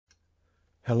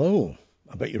Hello.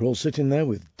 I bet you're all sitting there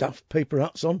with daft paper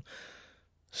hats on,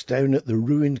 staring at the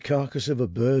ruined carcass of a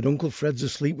bird. Uncle Fred's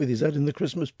asleep with his head in the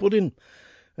Christmas pudding.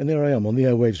 And here I am on the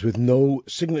airwaves with no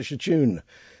signature tune.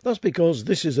 That's because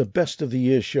this is a best of the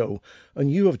year show,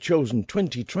 and you have chosen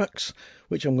 20 tracks,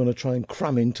 which I'm going to try and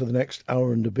cram into the next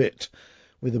hour and a bit.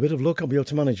 With a bit of luck, I'll be able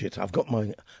to manage it. I've got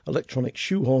my electronic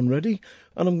shoehorn ready,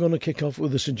 and I'm going to kick off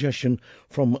with a suggestion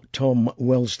from Tom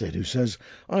Wellstead, who says,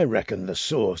 I reckon the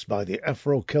source by the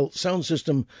Afro-Celt sound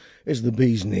system is the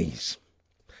bee's knees.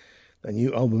 The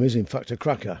new album is, in fact, a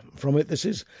cracker. From it, this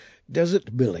is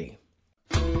Desert Billy.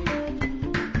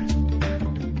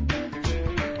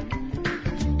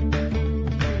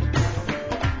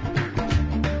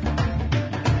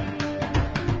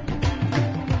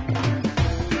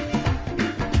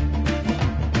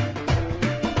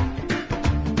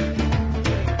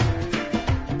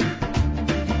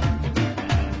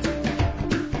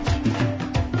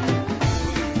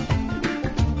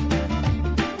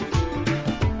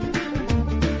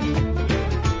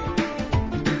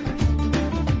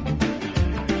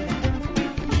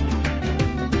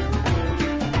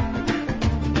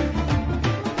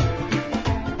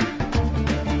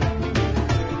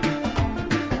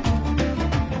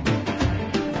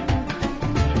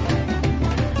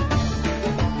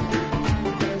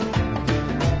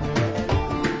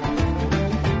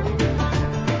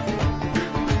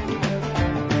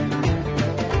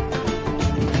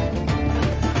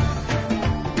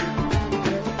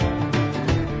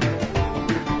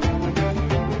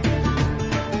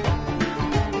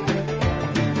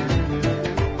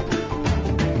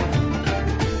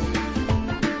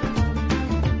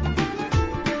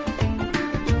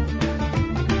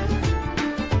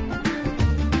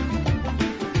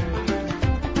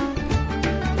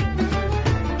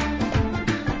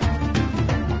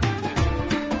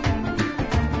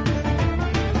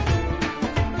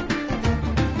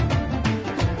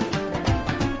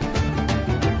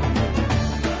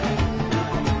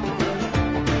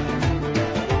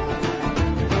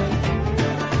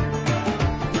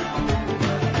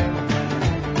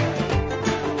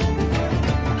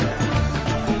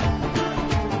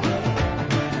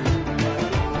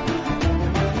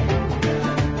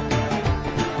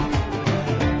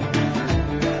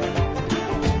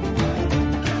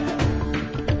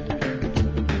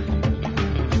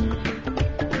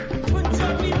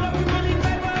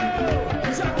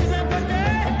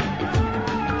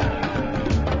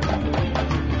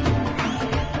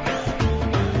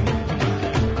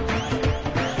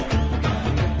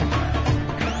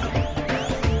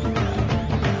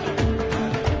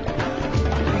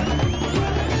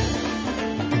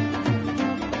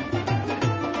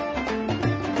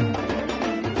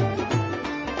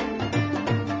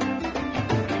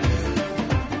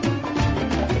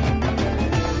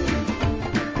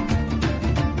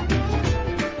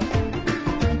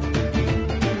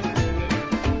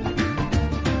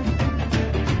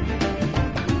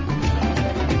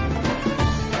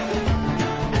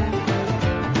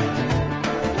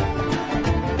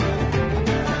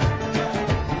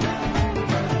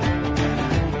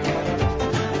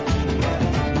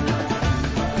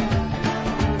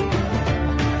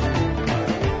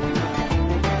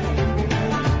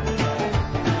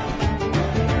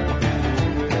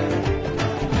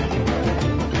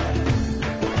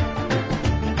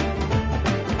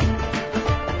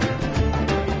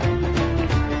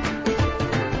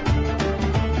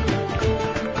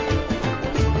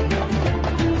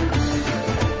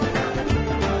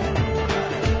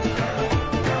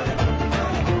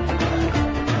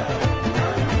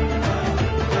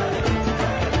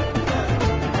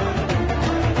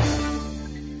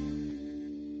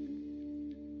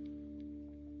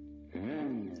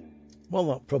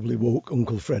 Well, that probably woke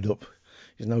Uncle Fred up.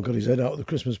 He's now got his head out of the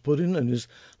Christmas pudding and is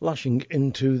lashing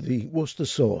into the Worcester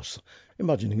sauce,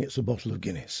 imagining it's a bottle of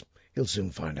Guinness. He'll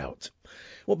soon find out.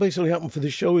 What basically happened for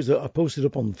this show is that I posted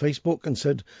up on Facebook and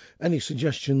said any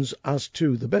suggestions as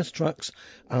to the best tracks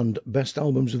and best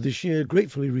albums of this year,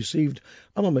 gratefully received,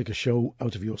 and I'll make a show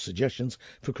out of your suggestions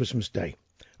for Christmas Day.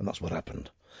 And that's what happened.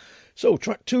 So,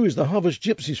 track 2 is The Harvest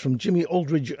Gypsies from Jimmy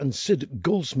Aldridge and Sid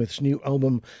Goldsmith's new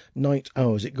album, Night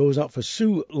Hours. It goes out for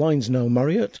Sue Linesnow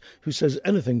Marriott, who says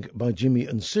anything by Jimmy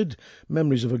and Sid,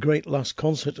 memories of a great last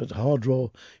concert at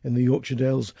Hardraw in the Yorkshire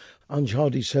Dales. Ange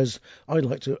Hardy says, I'd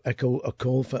like to echo a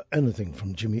call for anything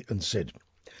from Jimmy and Sid.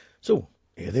 So,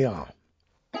 here they are.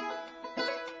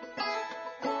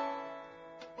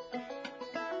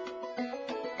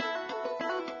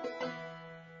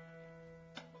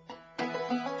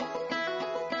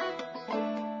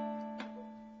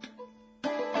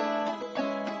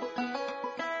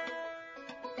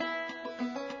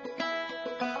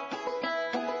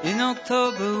 In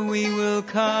October we will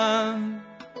come,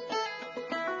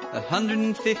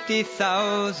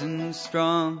 150,000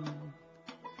 strong.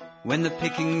 When the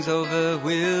picking's over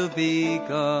we'll be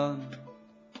gone.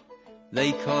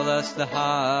 They call us the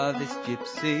harvest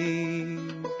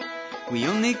gypsies. We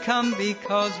only come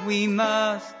because we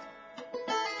must.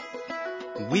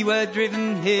 We were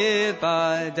driven here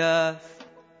by death,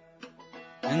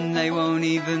 and they won't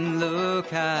even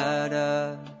look at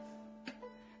us.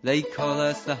 They call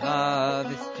us the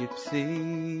harvest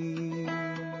gypsies.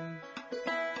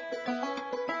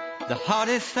 The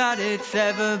hottest that it's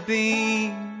ever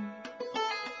been.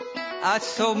 I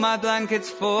sold my blankets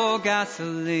for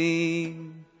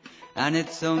gasoline, and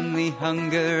it's only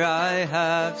hunger I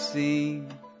have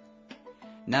seen.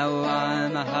 Now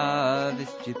I'm a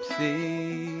harvest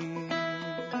gypsy.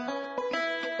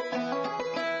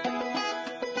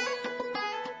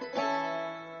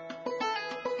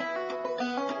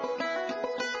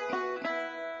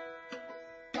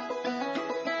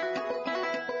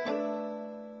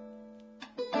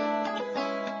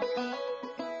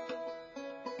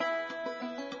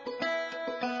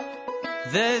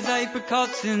 There's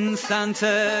apricots in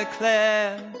Santa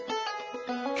Clare,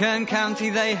 Kern County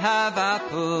they have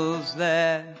apples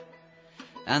there,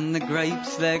 and the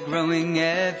grapes they're growing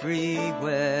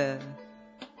everywhere,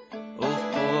 all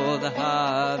for the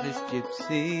harvest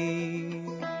gypsy.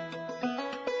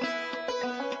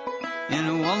 In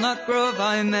a walnut grove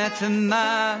I met a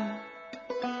man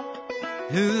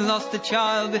who lost a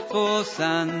child before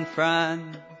San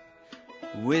Fran.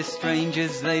 We're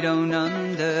strangers they don't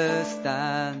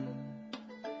understand.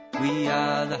 We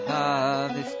are the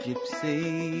harvest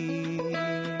gypsy.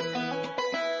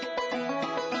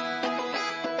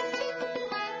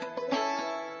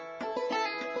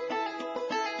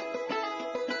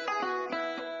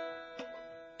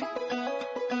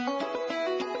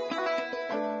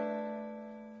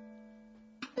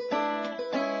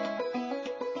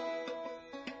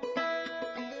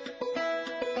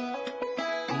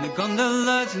 The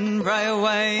gondolas and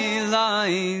railway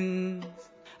lines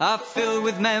are filled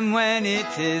with men when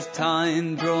it is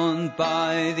time, drawn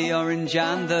by the orange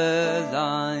and the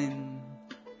line.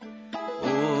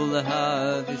 All the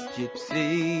harvest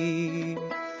gypsies.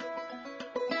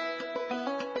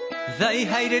 They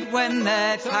hate it when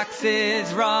their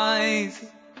taxes rise,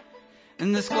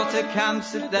 and the squatter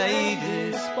camps that they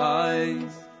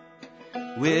despise.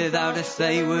 Without us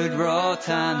they would rot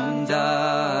and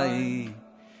die.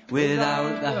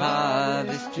 Without the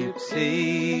harvest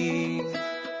gypsies.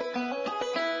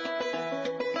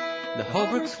 The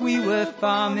Holbrooks we were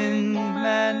farming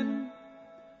men.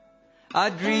 I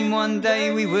dream one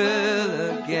day we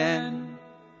will again.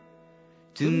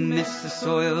 To miss the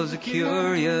soil's a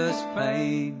curious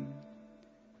pain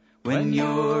when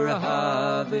you're a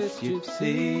harvest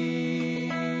gypsy.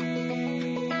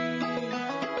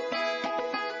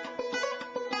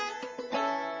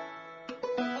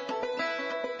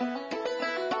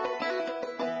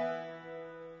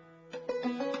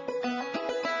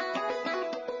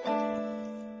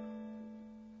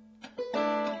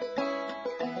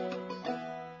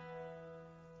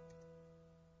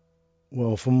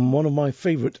 Well, from one of my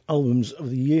favourite albums of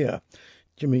the year,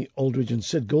 Jimmy Aldridge and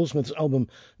Sid Goldsmith's album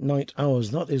Night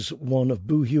Hours. That is one of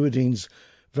Boo Hewadine's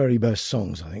very best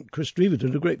songs, I think. Chris Drever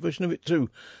did a great version of it too,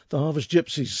 The Harvest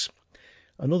Gypsies.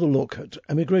 Another look at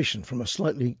emigration from a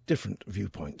slightly different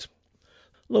viewpoint.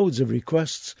 Loads of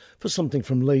requests for something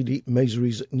from Lady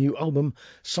Masery's new album,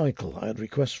 Cycle. I had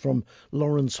requests from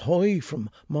Lawrence Hoy, from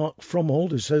Mark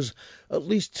Fromhold, who says, at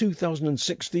least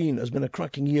 2016 has been a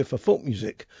cracking year for folk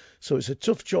music, so it's a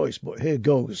tough choice, but here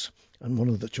goes. And one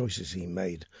of the choices he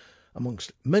made,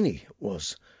 amongst many,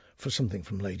 was for something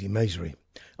from Lady Masery.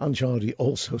 Anne Chardy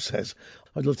also says,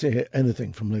 I'd love to hear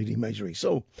anything from Lady Masery.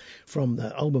 So, from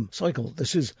their album, Cycle,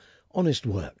 this is Honest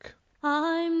Work.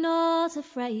 I'm not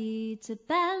afraid to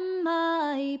bend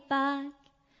my back.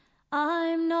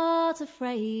 I'm not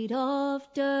afraid of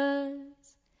dirt.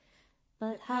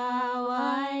 But how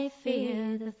I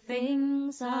fear the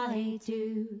things I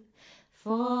do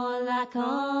for lack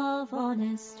of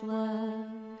honest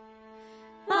work.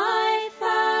 My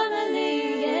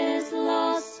family is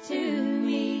lost to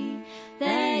me.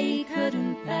 They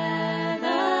couldn't bear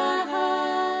the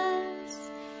hurt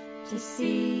to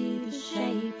see the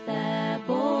shape their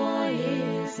boy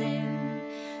is in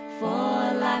for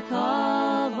lack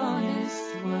of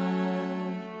honest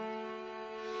work.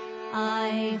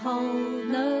 I hold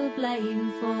no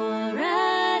blame for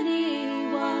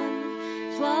anyone.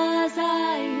 'Twas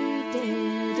I who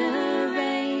did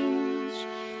arrange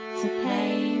to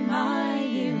pay my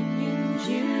union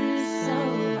dues, so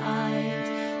I'd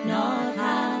not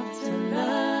have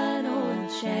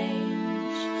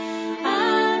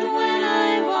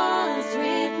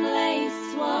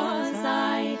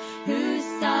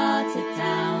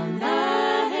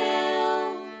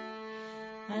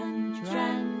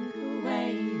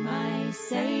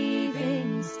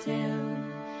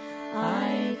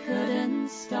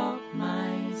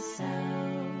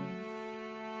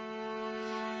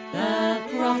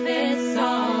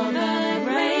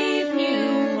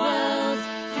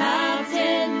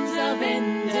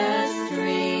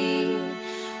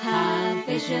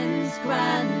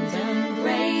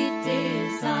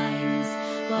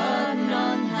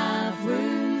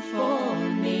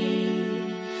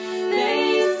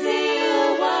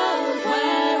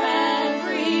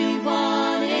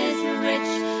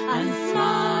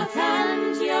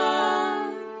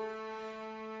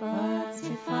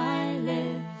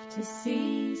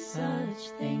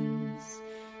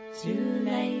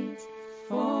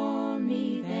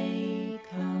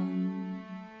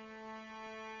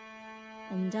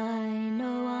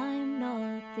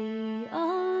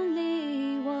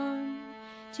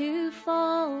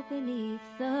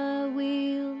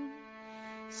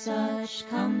such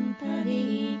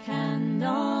company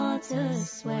cannot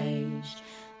assuage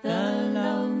the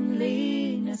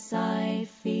loneliness I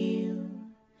feel.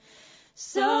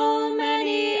 So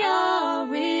many are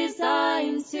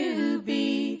resigned to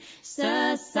be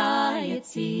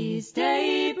society's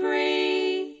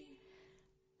debris,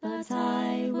 but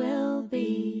I will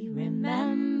be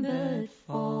remembered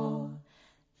for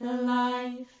the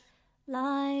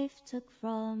life took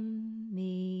from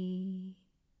me.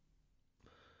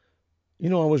 You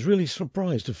know, I was really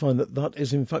surprised to find that that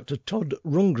is in fact a Todd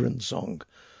Rundgren song.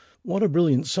 What a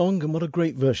brilliant song, and what a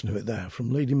great version of it there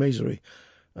from Lady Masery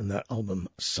and their album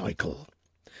Cycle.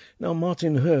 Now,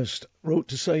 Martin Hurst wrote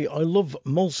to say, I love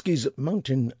Molsky's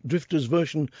Mountain Drifters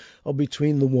version of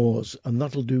Between the Wars, and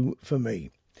that'll do for me.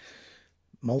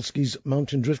 Molsky's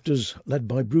Mountain Drifters, led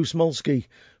by Bruce Molsky,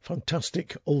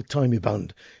 fantastic old-timey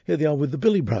band. Here they are with the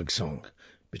Billy Bragg song,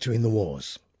 Between the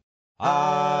Wars.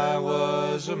 I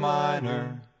was a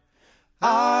miner,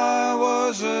 I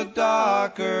was a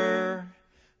docker,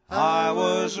 I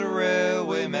was a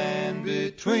railwayman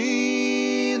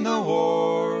between the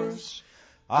wars.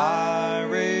 I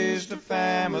raised a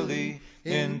family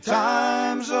in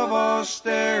times of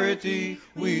austerity.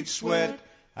 We'd sweat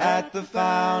at the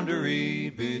foundry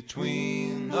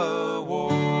between the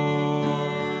wars.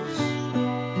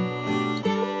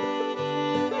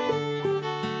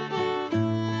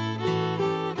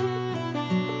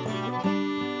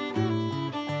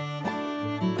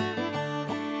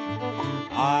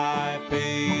 I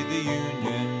paid the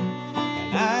union,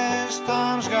 and as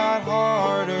times got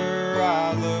harder,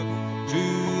 I looked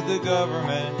to the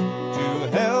government to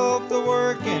help the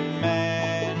working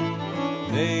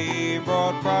man. They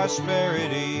brought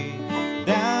prosperity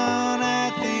down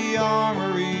at the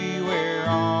armory, where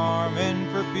arming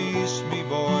for peace, me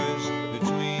boys,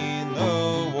 between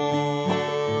the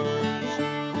wars.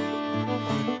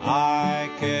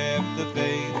 I kept the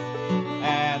faith,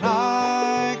 and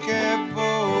I kept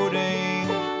voting,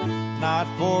 not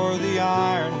for the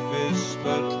iron fist,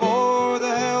 but for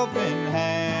the helping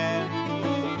hand.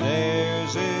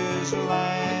 Theirs is a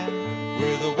land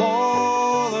with a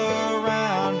wall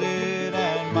around it,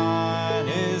 and mine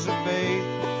is a faith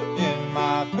in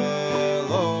my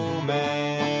fellow man.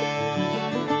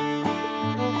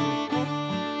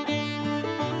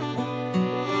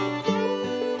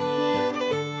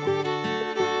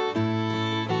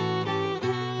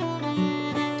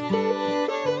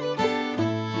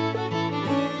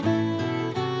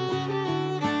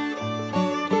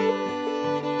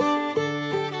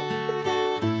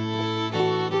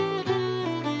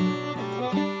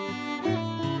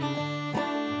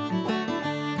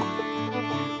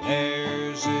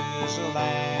 Theirs is a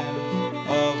land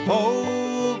of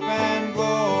hope and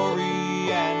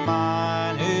glory, and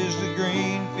mine is the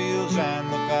green fields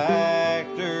and the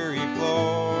factory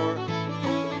floor.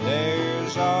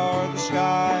 Theirs are the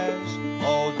skies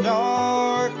all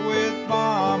dark with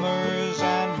bombers,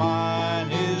 and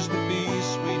mine is the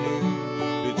peace we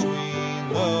knew between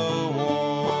the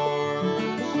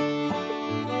wars.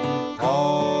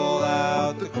 Call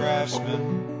out the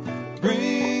craftsmen,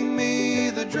 bring me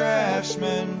the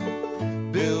draftsman,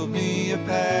 build me a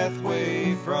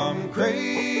pathway from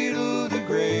cradle to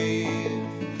grave,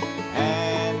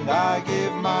 and I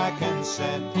give my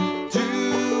consent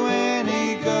to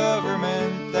any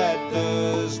government that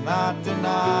does not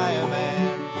deny a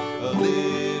man a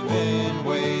living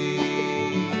wage.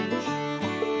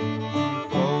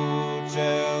 Oh,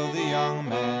 tell the young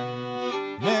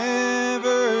man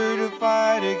never to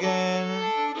fight again.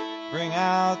 Bring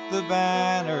out the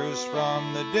banners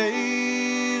from the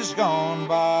days gone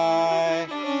by.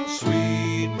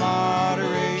 Sweet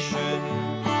moderation,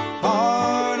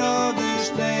 part of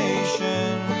this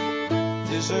nation.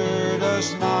 Desert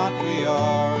us not, we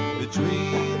are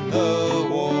between the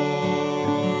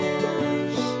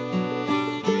wars.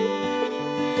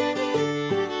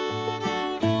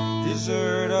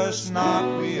 Desert us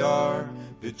not, we are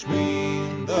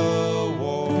between the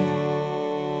wars.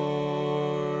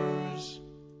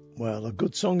 Well, a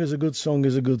good song is a good song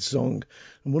is a good song.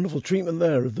 And wonderful treatment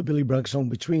there of the Billy Bragg song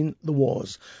Between the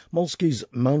Wars. Molsky's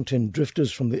Mountain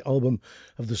Drifters from the album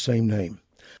of the same name.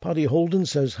 Paddy Holden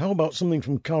says, how about something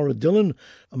from Cara Dillon?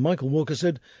 And Michael Walker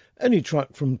said, any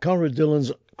track from Cara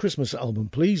Dillon's Christmas album,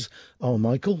 please. Our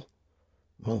Michael.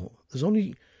 Well, there's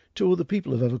only two other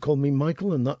people who've ever called me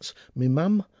Michael, and that's me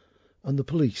mam and the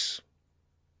Police.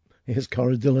 Here's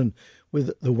Cara Dillon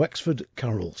with the Wexford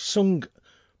Carol, sung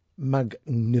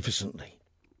magnificently.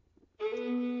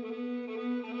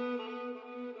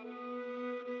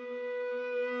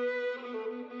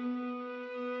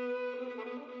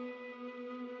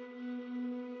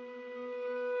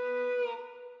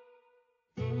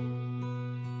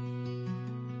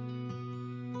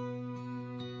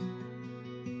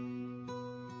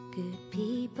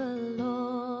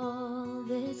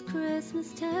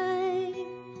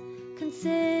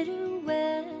 consider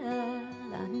well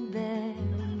and bear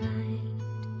in mind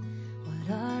what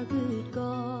our good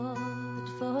God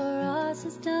for us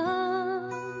has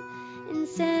done in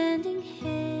sending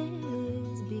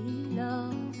his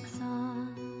beloved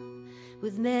Son.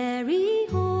 With Mary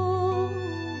holy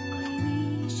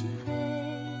we should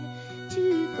pray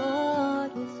to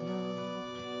God with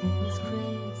love this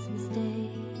Christmas day.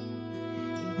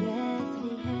 In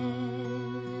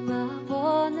Bethlehem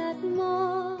upon that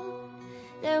morn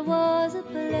there was a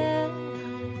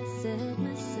blessed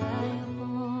Messiah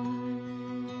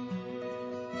born.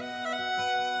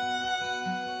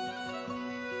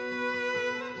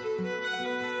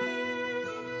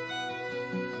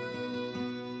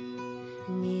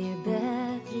 Near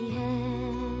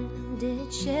Bethlehem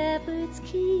did shepherds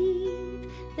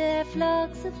keep their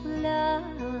flocks of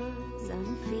lambs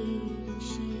and feeding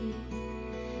sheep,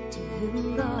 to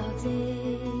whom God's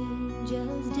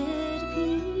angels did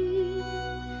appear,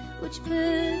 which put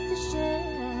the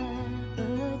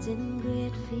shepherds in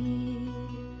great fear.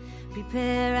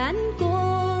 Prepare and go,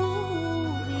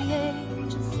 the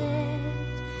angel said,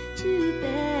 to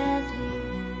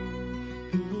Bethlehem,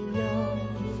 be not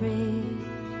afraid,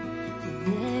 for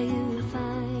there you'll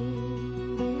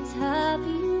find this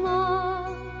happy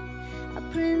morn, a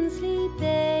princely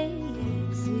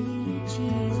babe, sweet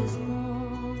Jesus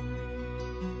born.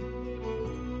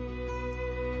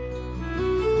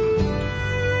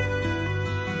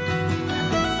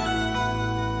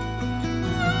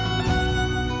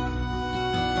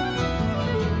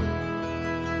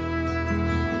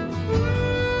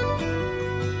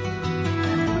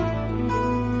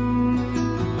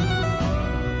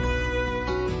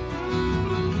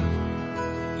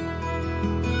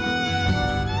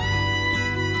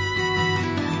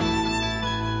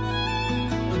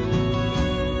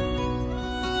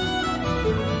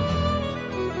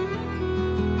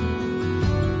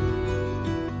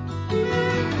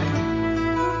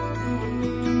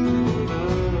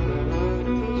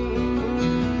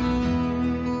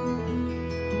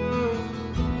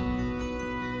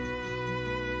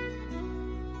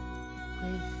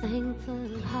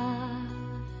 Thankful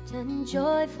heart and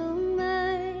joyful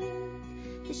mind,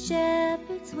 the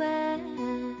shepherds went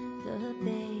the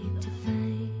babe to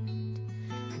find.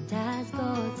 And as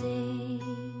God's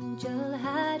angel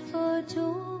had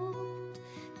foretold,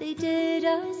 they did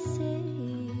our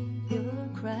Savior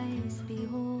Christ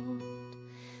behold.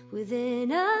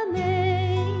 Within a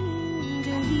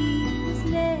manger he was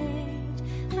laid,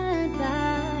 and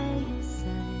by his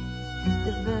side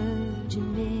the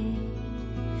Virgin Maid,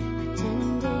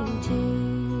 attending to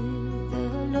the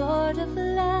Lord of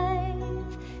life,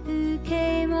 who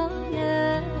came on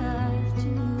earth to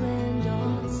end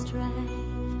all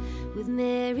strife. With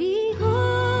Mary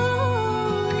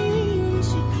holy we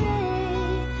should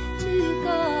pray to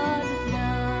God with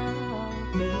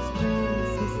love this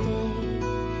Christmas day.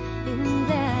 In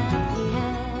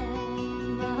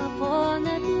Bethlehem upon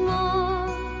that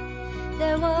morn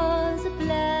there was a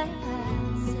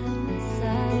blessed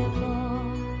Messiah born.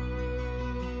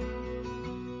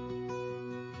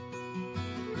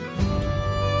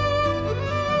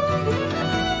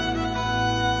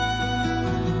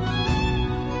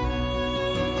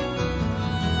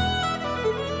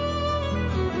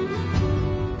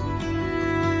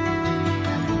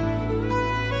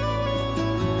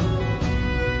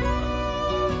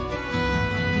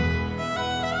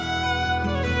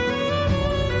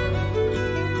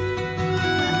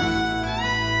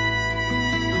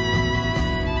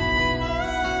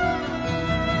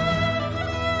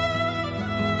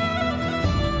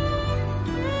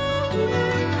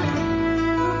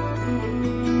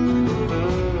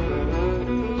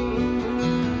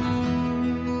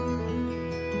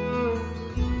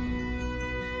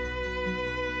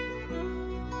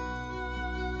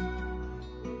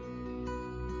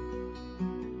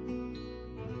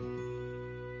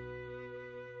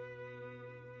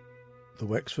 The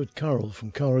Wexford Carol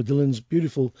from Cara Dillon's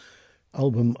beautiful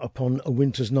album Upon a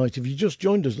Winter's Night. If you just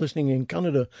joined us listening in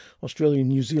Canada, Australia,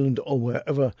 New Zealand or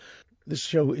wherever, this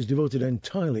show is devoted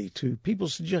entirely to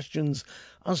people's suggestions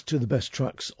as to the best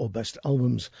tracks or best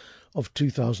albums of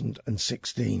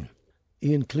 2016.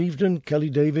 Ian Clevedon, Kelly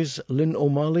Davis, Lynn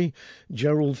O'Malley,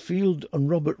 Gerald Field and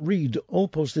Robert Reed all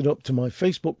posted up to my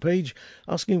Facebook page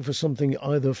asking for something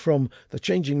either from The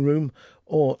Changing Room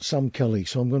or Sam Kelly.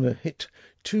 So I'm going to hit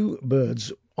two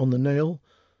birds on the nail,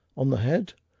 on the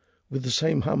head, with the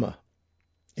same hammer,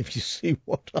 if you see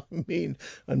what I mean.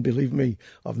 And believe me,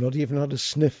 I've not even had a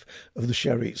sniff of the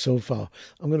sherry so far.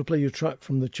 I'm going to play you a track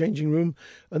from The Changing Room,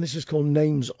 and this is called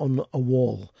Names on a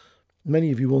Wall.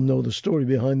 Many of you will know the story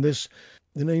behind this.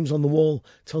 The Names on the Wall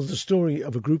tells the story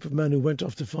of a group of men who went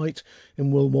off to fight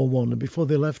in World War I, and before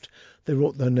they left, they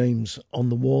wrote their names on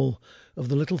the wall of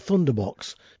the little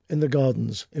thunderbox in the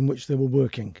gardens in which they were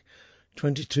working.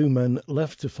 22 men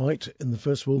left to fight in the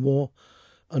First World War,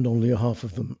 and only a half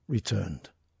of them returned.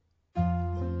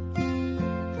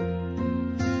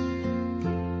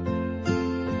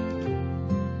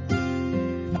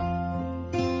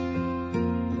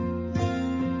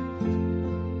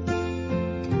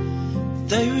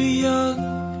 They were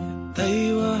young,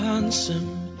 they were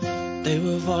handsome, they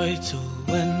were vital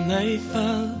when they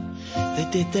fell. They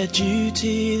did their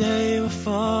duty, they were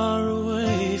far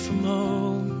away from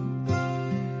home.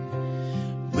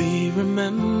 We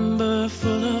remember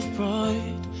full of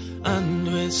pride,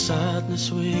 and with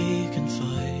sadness we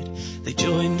confide. They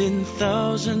joined in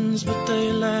thousands, but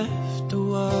they left the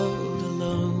world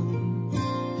alone.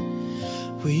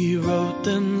 We wrote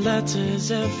them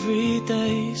letters every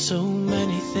day, so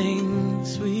many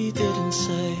things we didn't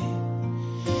say.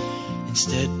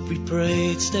 Instead we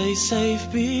prayed, stay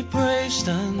safe, be brave,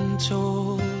 stand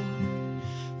tall.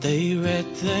 They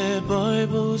read their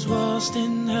Bibles whilst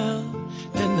in hell,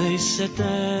 then they said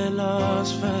their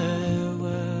last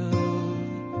farewell.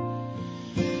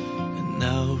 And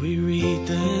now we read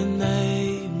their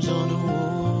names on a wall.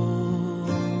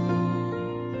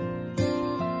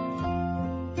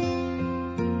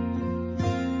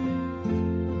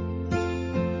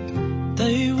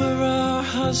 They were our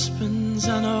husbands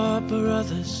and our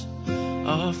brothers,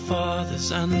 our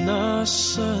fathers and our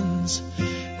sons.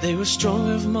 They were strong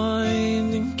of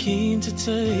mind and keen to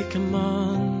take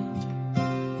command,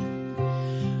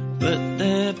 but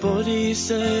their bodies,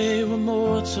 they were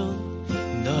mortal,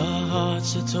 and our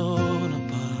hearts are torn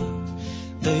apart.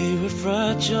 They were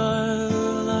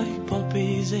fragile like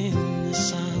poppies in the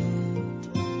sand.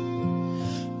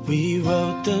 We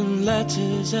wrote them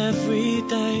letters every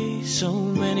day, so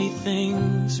many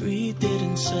things we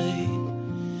didn't say.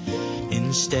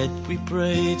 Instead we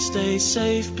prayed, stay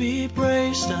safe, be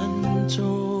brave, stand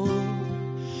tall.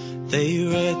 They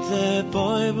read their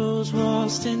Bibles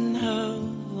whilst in hell,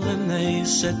 and they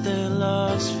said their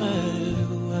last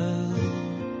farewell.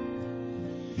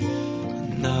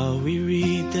 And now we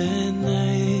read their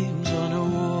names on a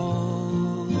wall.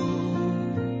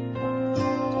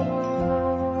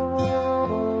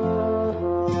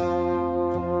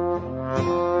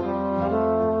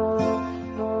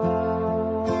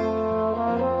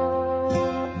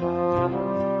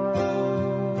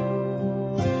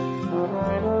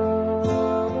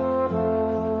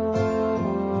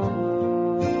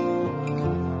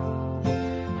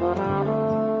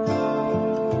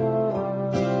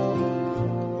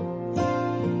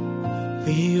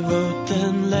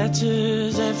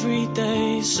 Letters every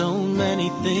day, so many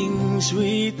things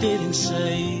we didn't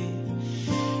say.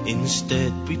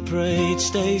 Instead we prayed,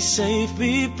 stay safe,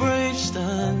 be brave,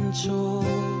 stand tall.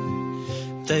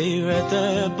 They read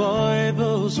their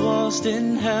Bibles whilst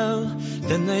in hell,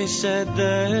 then they said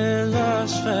their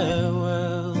last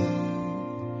farewell.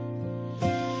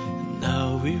 And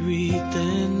now we read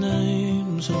their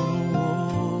names on a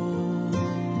wall.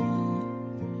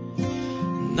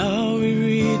 And now we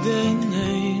read their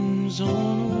names on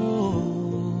a wall.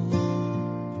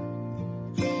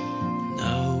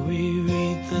 Now we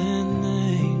read their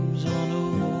names on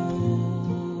a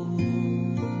wall.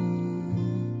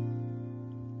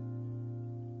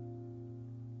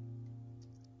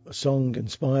 A song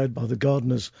inspired by the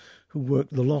gardeners who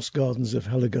worked the lost gardens of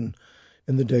Helligan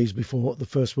in the days before the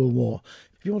First World War.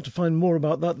 If you want to find more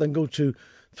about that, then go to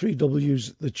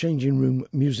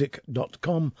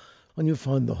 3wsthechangingroommusic.com and you'll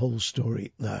find the whole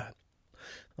story there.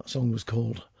 That song was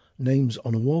called Names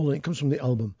on a Wall, and it comes from the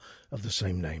album of the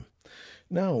same name.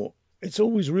 Now, it's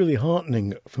always really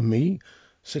heartening for me,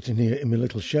 sitting here in my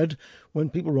little shed, when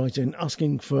people write in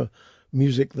asking for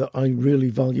music that I really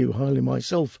value highly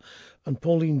myself. And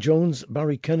Pauline Jones,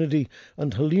 Barry Kennedy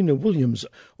and Helena Williams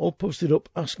all posted up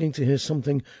asking to hear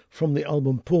something from the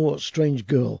album Poor Strange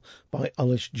Girl by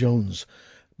Alice Jones.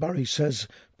 Barry says,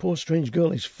 Poor Strange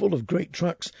Girl is full of great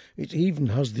tracks. It even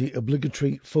has the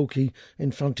obligatory folky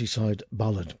infanticide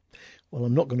ballad. Well,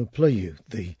 I'm not going to play you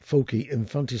the folky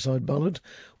infanticide ballad.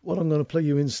 What I'm going to play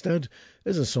you instead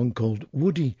is a song called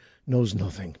Woody Knows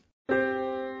Nothing.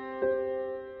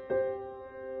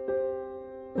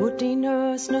 Woody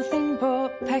knows nothing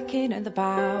but pecking at the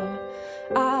bough.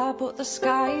 Ah, but the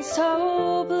sky's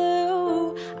so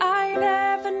blue. I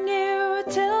never knew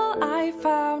till I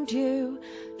found you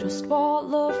just what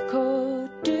love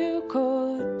could do,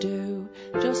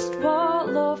 just what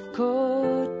love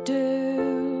could do.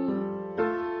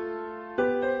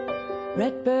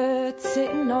 Redbirds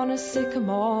sitting on a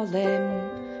sycamore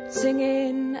limb,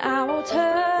 singing out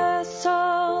her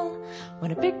soul,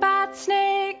 when a big bad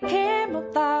snake came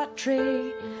up that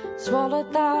tree,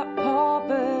 swallowed that poor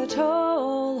bird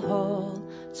whole,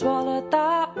 swallowed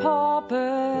that poor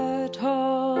bird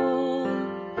whole.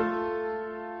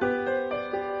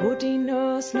 Woody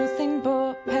knows nothing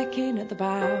but pecking at the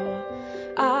bough.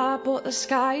 Ah, but the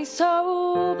sky's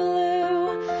so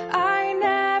blue, I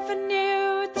never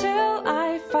knew till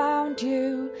I found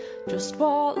you just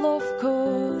what love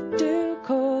could do,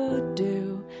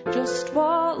 just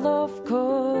what love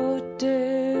could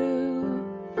do.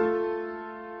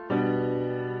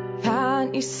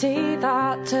 Can't you see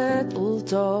that turtle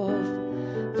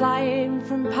dove flying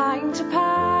from pine to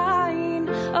pine,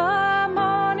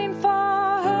 mourning for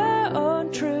her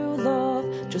own true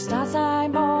love, just as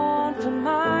I'm on for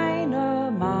mine,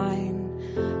 oh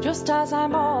mine, just as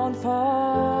I'm on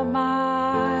for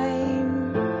mine.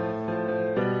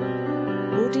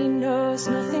 Woody knows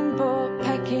nothing but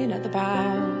pecking at the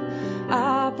bough.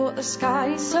 Ah, but the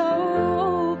sky's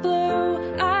so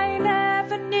blue, I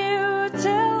never knew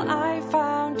till I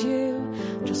found you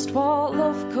just what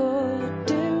love could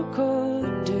do,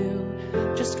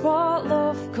 just what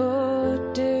love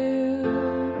could do.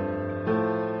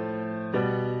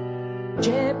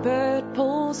 Jaybird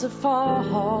pulls a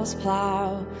 4-horse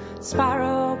plough,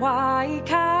 sparrow, why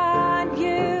can't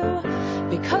you?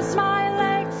 Because my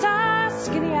legs are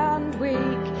skinny and weak,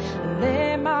 and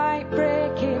they might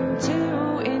break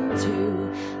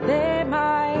into, they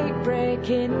might break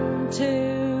into.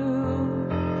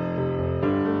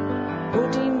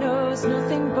 Woody knows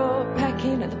nothing but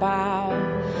pecking at the bough.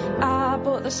 Ah,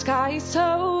 but the sky's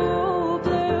so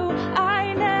blue,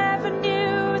 I never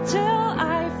knew till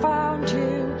I found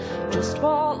you just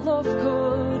what love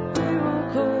could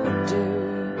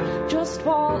do, just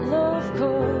what love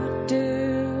could do.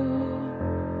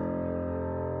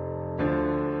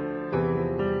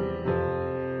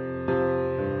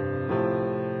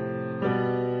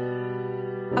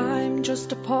 I'm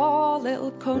just a poor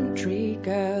little country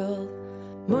girl,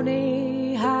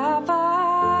 money have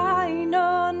I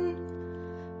none,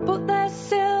 but there's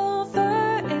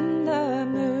silver in the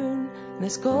moon, and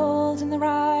there's gold in the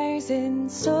rising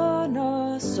sun,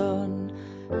 oh sun,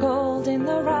 gold in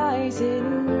the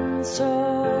rising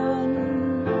sun.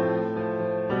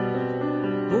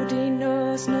 Woody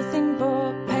knows nothing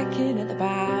but pecking at the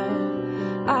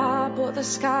bough. Ah, but the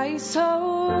sky's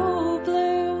so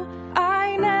blue,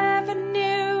 I never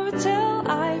knew till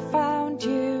I found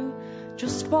you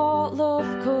just what love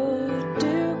could do,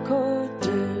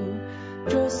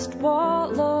 just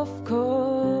what love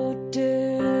could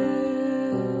do.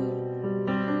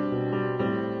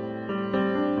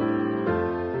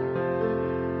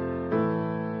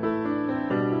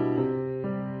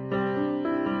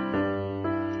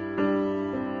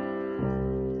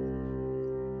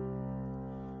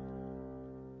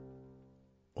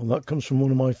 Well, that comes from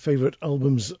one of my favourite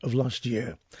albums of last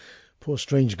year. Poor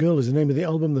Strange Girl is the name of the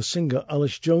album, the singer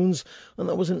Alice Jones, and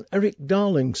that was an Eric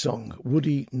Darling song,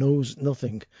 Woody Knows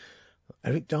Nothing.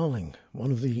 Eric Darling,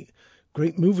 one of the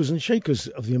great movers and shakers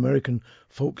of the American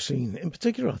folk scene, in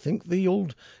particular, I think, the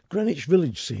old Greenwich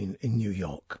Village scene in New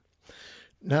York.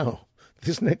 Now,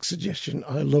 this next suggestion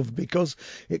I love because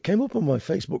it came up on my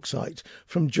Facebook site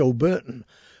from Joe Burton,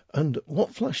 and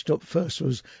what flashed up first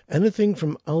was anything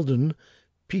from Alden,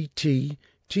 P.T.,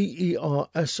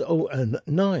 T-E-R-S-O-N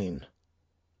 9.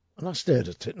 And I stared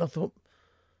at it and I thought,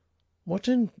 what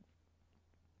in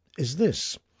is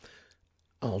this?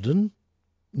 Alden,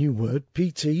 new word,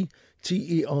 P-T,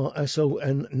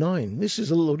 T-E-R-S-O-N 9. This is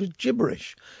a load of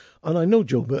gibberish. And I know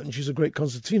Jo Burton, she's a great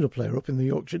concertina player up in the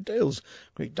Yorkshire Dales,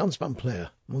 great dance band player,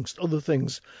 amongst other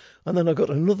things. And then I got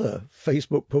another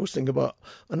Facebook posting about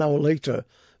an hour later.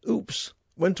 Oops,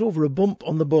 went over a bump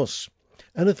on the bus.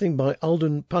 Anything by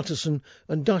Alden, Patterson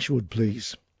and Dashwood,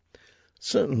 please.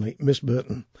 Certainly, Miss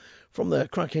Burton. From their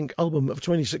cracking album of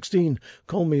 2016,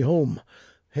 Call Me Home.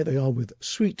 Here they are with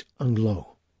Sweet and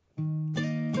Low.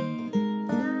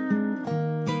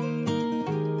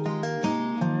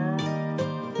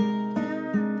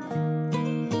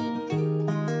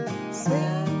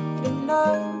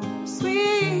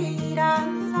 Sweet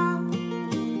and low,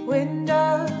 wind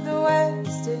of the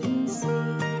western sea.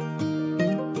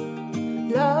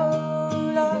 Low,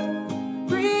 low,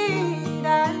 breathe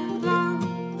and blow,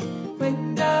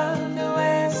 wind of the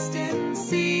western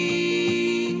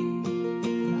sea.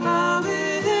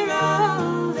 Over the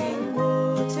rolling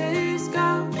woods,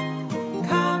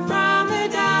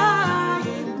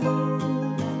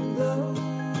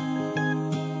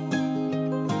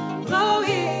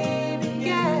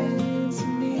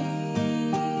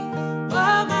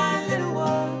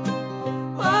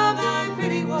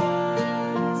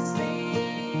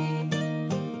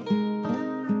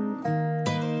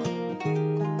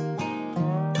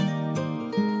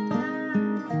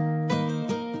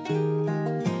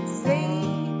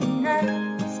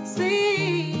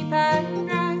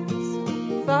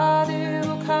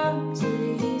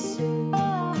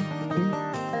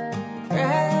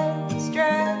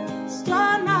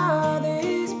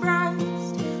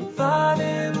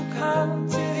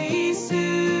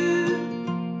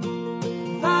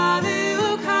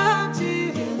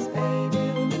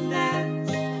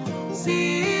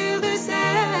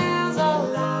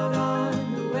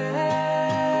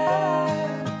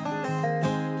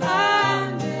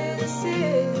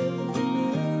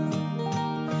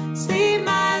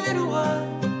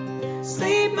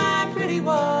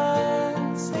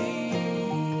 one,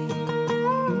 sleep.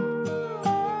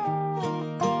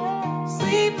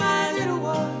 Sleep, my little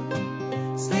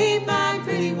one. Sleep, my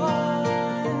pretty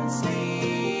one. Sleep.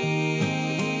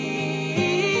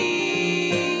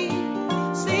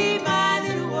 Sleep, my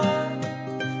little one.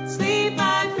 Sleep,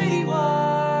 my pretty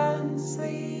one.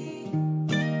 Sleep.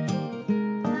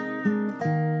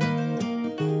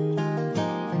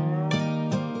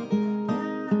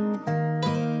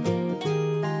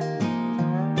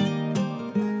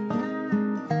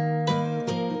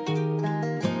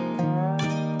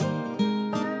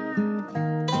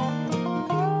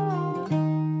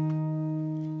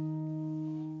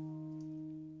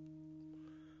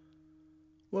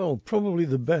 Well, probably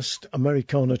the best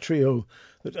Americana trio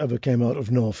that ever came out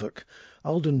of Norfolk.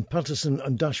 Alden, Patterson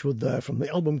and Dashwood there from the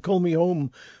album Call Me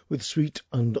Home with Sweet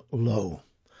and Low.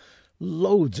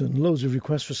 Loads and loads of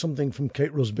requests for something from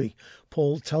Kate Rusby.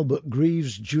 Paul Talbot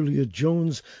Greaves, Julia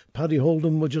Jones, Paddy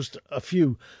Holden were just a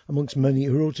few amongst many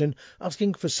who wrote in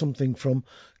asking for something from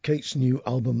Kate's new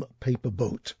album Paper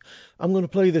Boat. I'm going to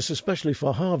play this especially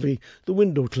for Harvey, the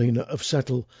window cleaner of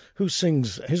Settle, who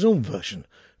sings his own version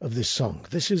of this song.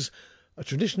 This is a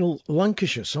traditional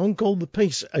Lancashire song called the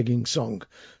Pace Egging Song,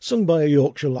 sung by a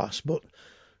Yorkshire lass, but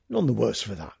none the worse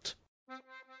for that.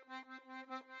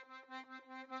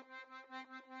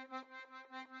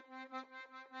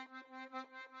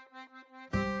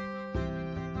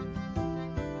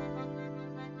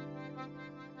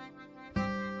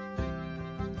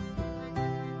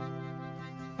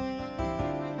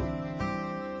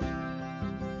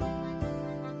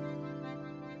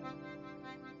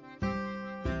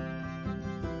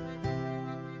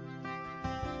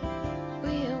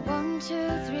 We're 1,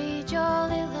 2, 3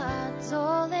 jolly lads,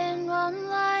 all in one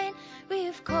line.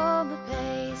 We've come a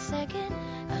pace again,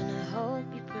 and I hope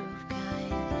you prove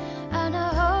kind. And I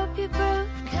hope you prove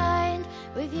kind.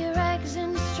 With your eggs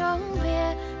and strong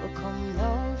beer, we'll come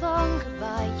no longer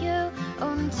by you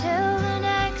until the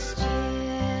next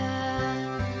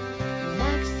year.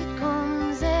 Next it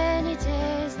comes in, it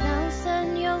is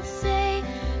Nelson, you'll see,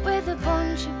 with a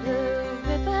bunch of blue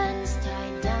ribbons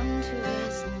tied down to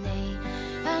his knee,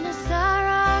 and a star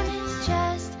on his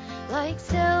chest like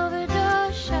silver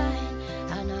does shine.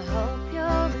 And I hope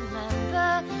you'll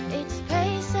remember it's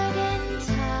pace again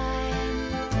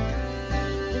time.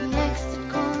 The next that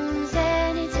comes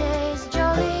in, it is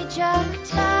Jolly Jack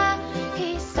Tar.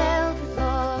 He sailed with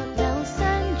Lord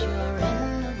Nelson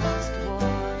during the last war.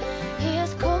 He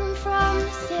has come from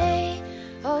the sea,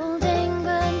 old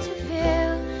England to view,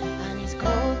 and he's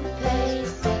called the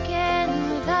pace again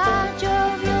with our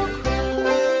jovial crew.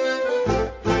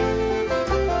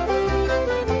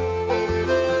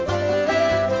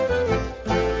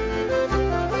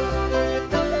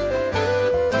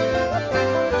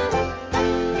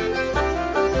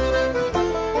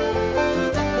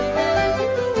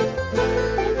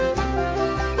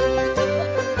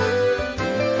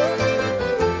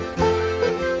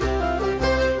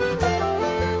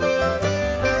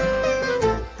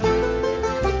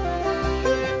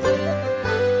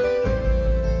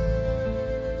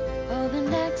 Oh, the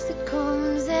next that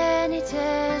comes in, it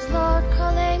is Lord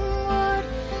Collingwood.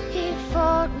 He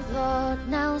fought with Lord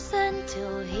Nelson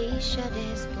till he shed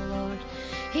his blood.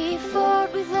 He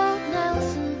fought with Lord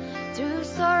Nelson through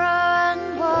sorrow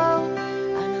and woe,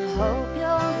 and I hope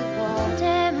you'll reward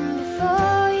him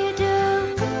before you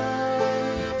do go.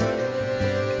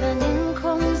 Then in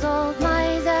comes old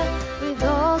Miser with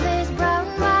all his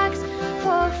brown rags,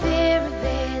 for fear of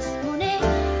his money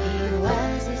he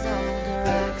wears his older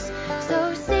rags.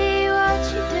 So see what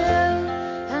you do,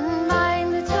 and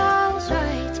mind that all's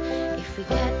right. If we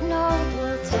get note,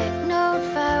 we'll take note.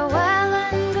 Farewell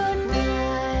and good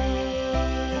night.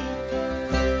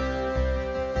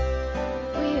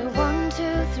 We're 1,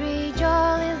 2, 3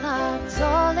 jolly lads,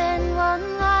 all in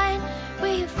one line.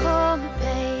 We've come a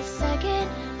pace again,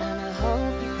 and I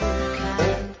hope you prove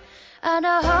kind. And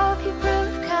I hope you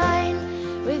prove kind.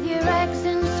 With your eggs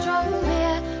and strong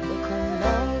beer, we'll come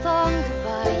no longer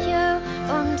by you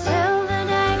until the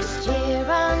next year.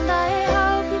 And I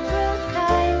hope you prove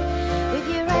kind. With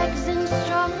your eggs and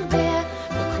strong beer,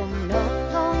 we'll come no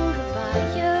longer by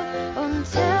you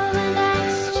until the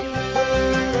next year.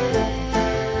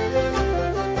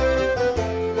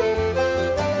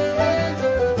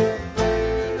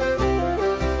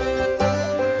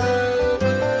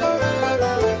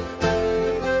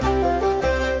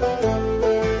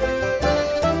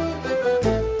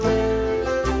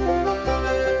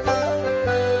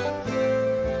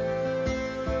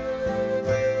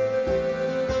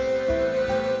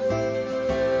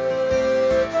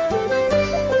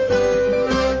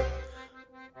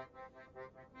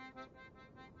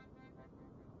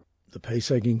 The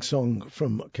pace-egging song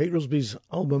from Kate Rusby's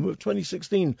album of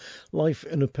 2016, Life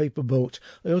in a Paper Boat.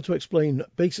 I ought to explain,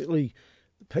 basically,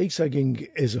 pace-egging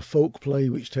is a folk play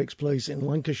which takes place in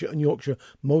Lancashire and Yorkshire,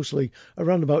 mostly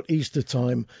around about Easter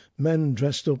time. Men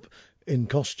dressed up in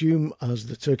costume as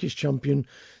the Turkish champion,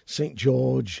 St.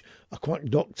 George, a quack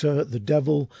doctor, the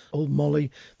devil, Old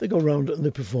Molly. They go round and they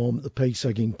perform the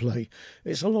pace-egging play.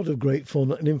 It's a lot of great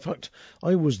fun, and in fact,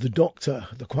 I was the doctor,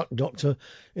 the quack doctor,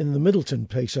 in the Middleton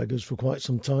pace-eggers for quite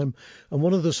some time, and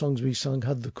one of the songs we sang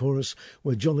had the chorus,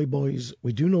 "We're jolly boys,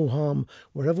 we do no harm,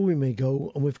 wherever we may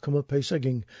go, and we've come a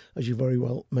pace-egging, as you very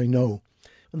well may know."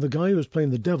 And the guy who was playing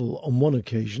the devil on one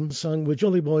occasion sang, "We're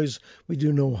jolly boys, we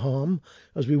do no harm,"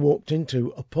 as we walked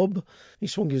into a pub. He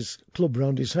swung his club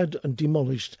round his head and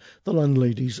demolished the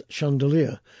landlady's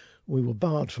chandelier. We were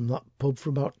barred from that pub for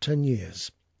about 10 years.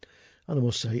 And I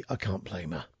must say, I can't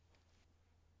blame her.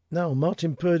 Now,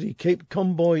 Martin Purdy, Cape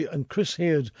Comboy and Chris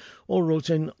Heard all wrote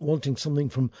in wanting something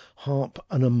from Harp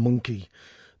and a Monkey.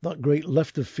 That great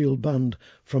left-of-field band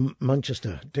from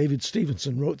Manchester. David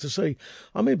Stevenson wrote to say,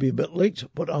 "I may be a bit late,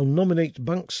 but I'll nominate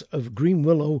Banks of Green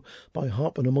Willow by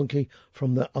Harp and a Monkey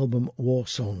from their album War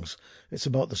Songs. It's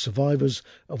about the survivors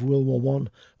of World War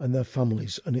I and their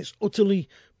families, and it's utterly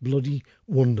bloody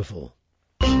wonderful."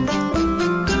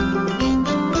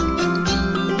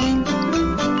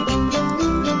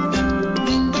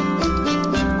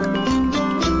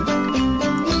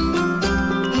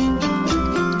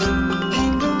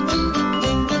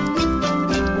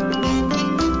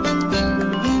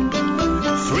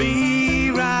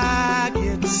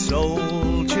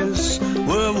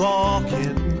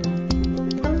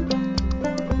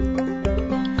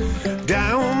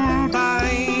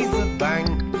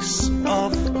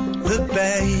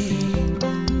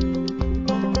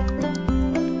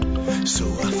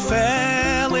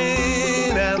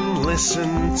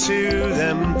 Listen to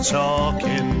them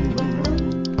talking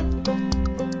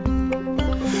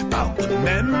about the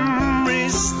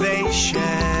memories they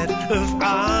shared of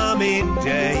army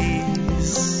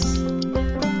days.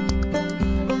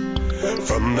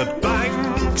 From the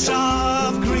banks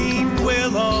of Green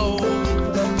Willow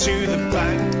to the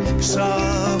banks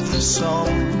of the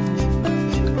Somme,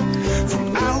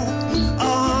 from out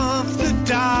of the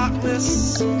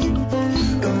darkness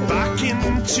and back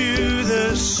into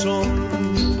the sun.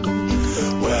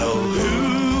 Well,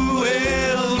 who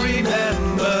will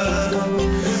remember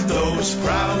those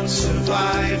proud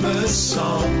survivors'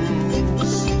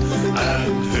 songs?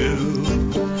 And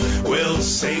who will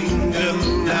sing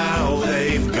them now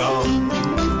they've gone?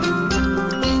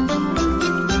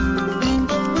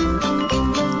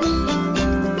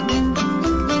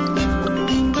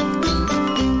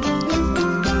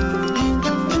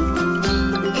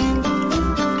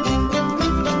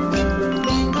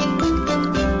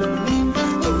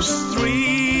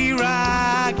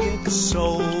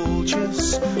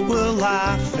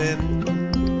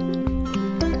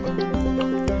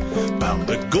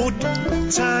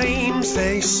 Times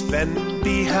they spent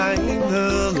behind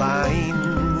the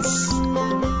lines.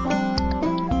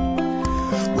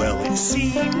 Well, it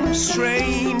seems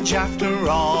strange after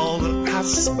all that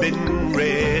has been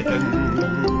written.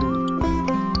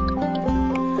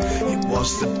 It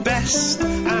was the best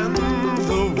and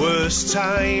the worst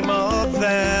time of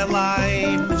their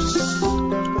lives.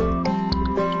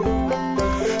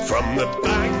 From the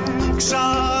banks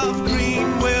of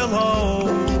Green Willow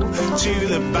to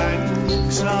the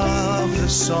banks of the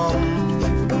Somme,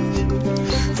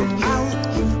 from out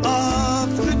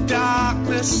of the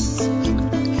darkness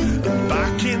and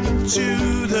back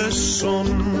into the sun.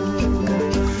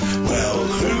 Well,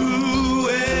 who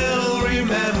will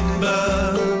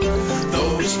remember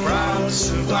those proud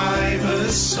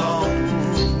survivors'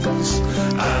 songs?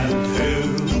 And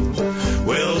who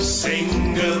will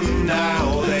sing them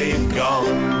now they've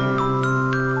gone?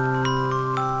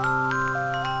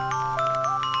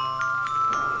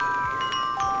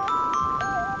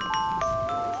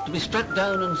 To be struck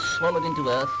down and swallowed into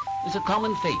earth is a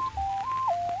common fate,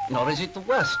 nor is it the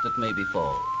worst that may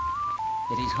befall.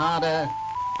 It is harder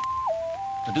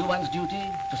to do one's duty,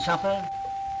 to suffer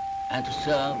and to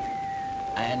serve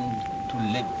and to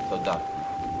live forgotten.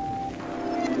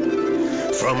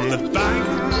 From the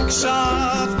banks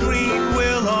of Green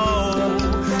Willow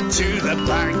to the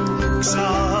banks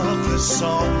of the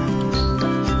Somme,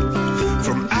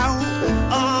 from out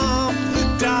of the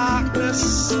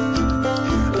darkness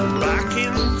back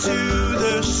into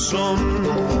the sun.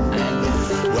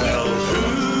 Well, who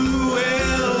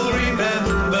will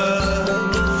remember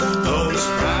those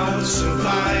proud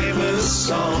survivors'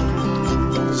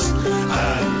 songs?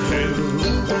 And who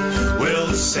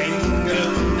will sing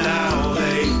them now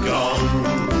they've gone?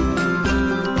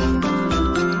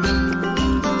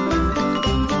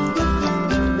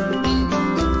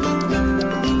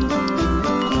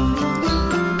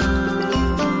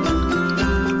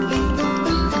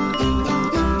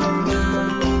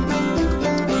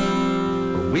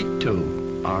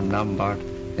 numbered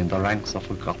in the ranks of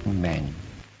forgotten men.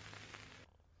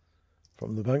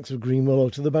 From the banks of Green Willow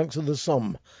to the banks of the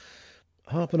Somme.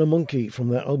 Harp and a Monkey from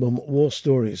their album War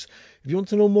Stories. If you want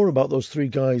to know more about those three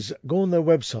guys, go on their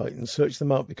website and search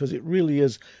them out, because it really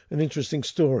is an interesting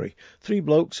story. Three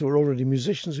blokes who are already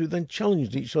musicians who then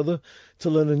challenged each other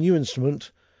to learn a new instrument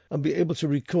and be able to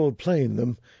record playing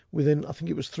them within, I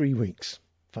think it was 3 weeks.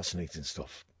 Fascinating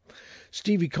stuff.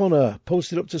 Stevie Connor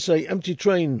posted up to say Empty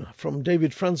Train from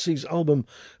David Francey's album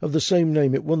of the same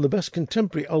name. It won the Best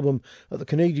Contemporary Album at the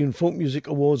Canadian Folk Music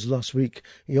Awards last week.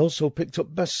 He also picked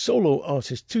up Best Solo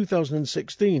Artist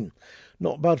 2016.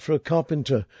 Not bad for a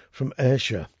carpenter from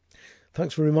Ayrshire.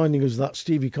 Thanks for reminding us of that,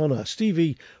 Stevie Connor.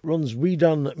 Stevie runs We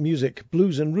Done Music,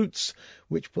 Blues and Roots,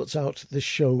 which puts out this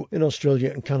show in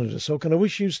Australia and Canada. So can I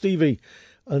wish you, Stevie,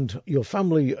 and your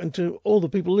family, and to all the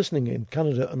people listening in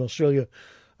Canada and Australia,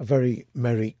 a very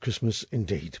Merry Christmas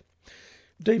indeed.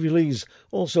 Davy Lees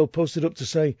also posted up to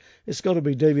say it's got to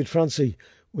be David Francey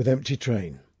with Empty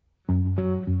Train.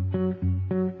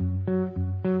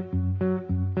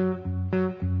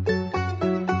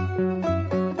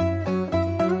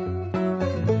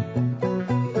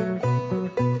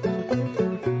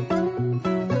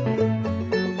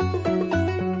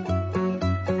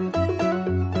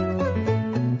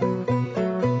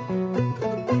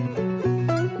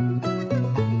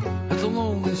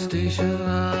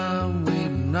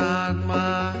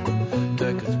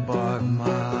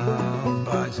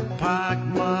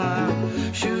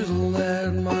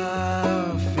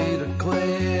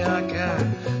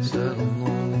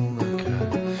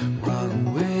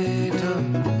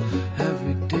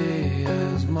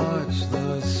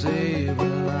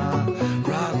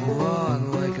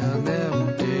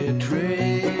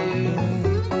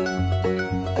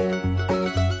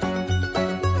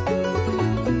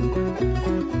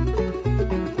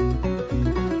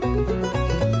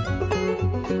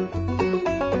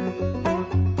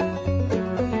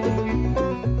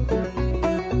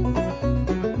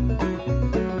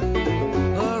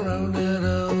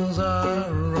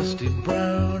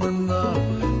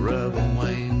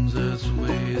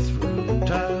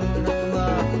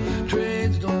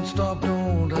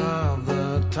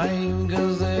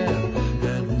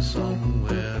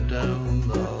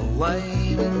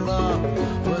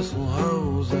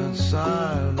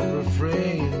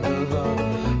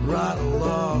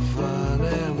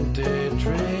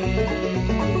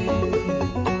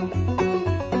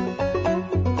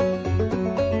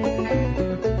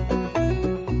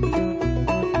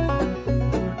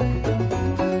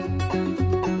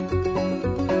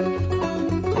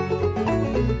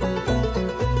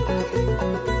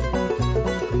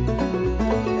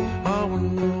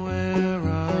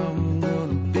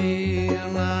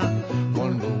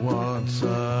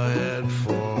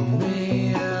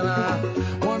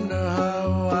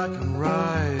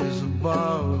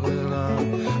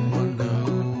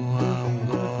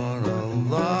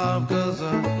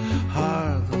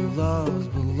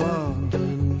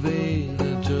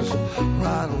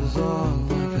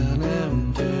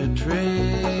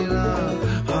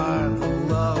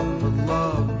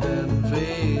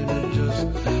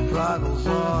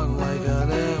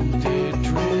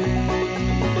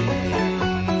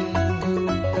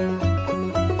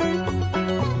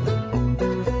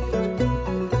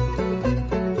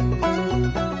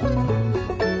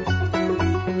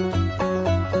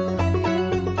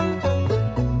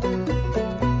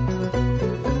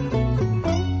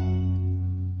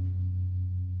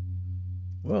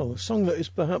 A song that is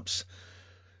perhaps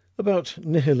about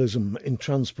nihilism in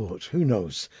transport, who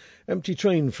knows? Empty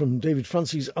Train from David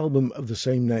Francey's album of the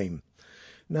same name.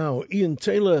 Now, Ian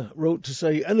Taylor wrote to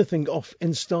say anything off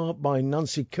Instar by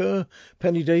Nancy Kerr.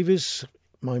 Penny Davis,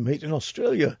 my mate in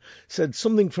Australia, said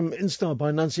something from Instar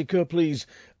by Nancy Kerr, please.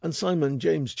 And Simon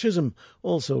James Chisholm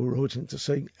also wrote in to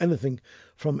say anything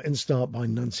from Instar by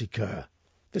Nancy Kerr.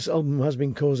 This album has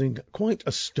been causing quite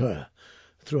a stir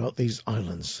throughout these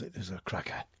islands. It is a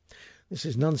cracker. This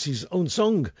is Nancy's own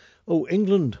song, Oh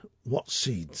England, What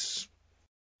Seeds.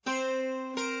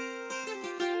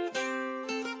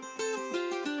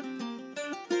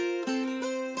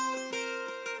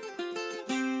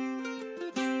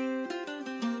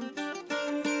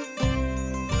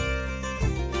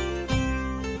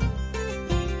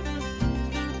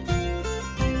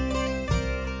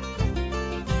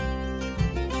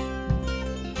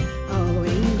 Oh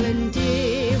England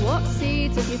dear, what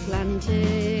seeds have you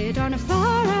planted on a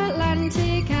far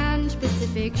Atlantic and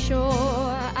Pacific shore?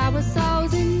 Our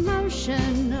souls in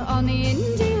motion on the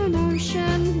Indian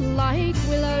Ocean, like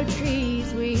willow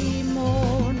trees we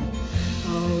mourn.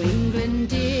 Oh England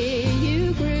dear,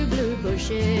 you grew blue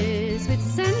bushes with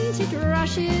scent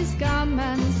ashes, gum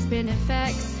and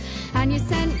spinifex. And you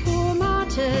sent poor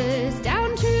martyrs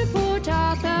down to Port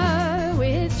Arthur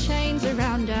with chains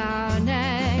around our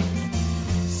necks.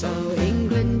 So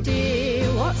England dear,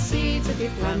 what seeds have you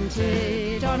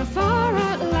planted on a far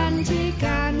Atlantic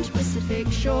and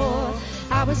Pacific shore?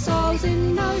 Our souls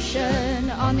in motion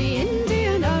on the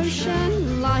Indian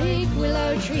Ocean, like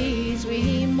willow trees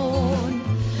we mourn.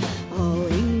 Oh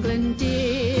England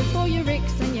dear, for your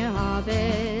ricks and your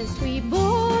harvest, we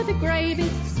bore the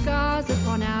gravest scars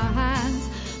upon our hands.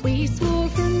 We swore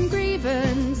from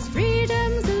grievance,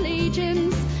 freedom's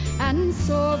allegiance, and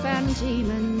saw Van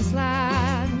Diemen's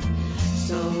land.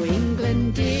 So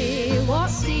England dear, what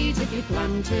seeds have you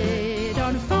planted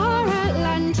on a far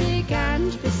Atlantic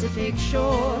and Pacific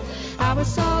shore? Our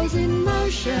souls in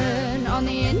motion on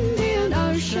the Indian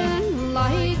Ocean,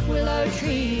 like willow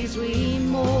trees we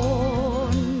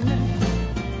mourn.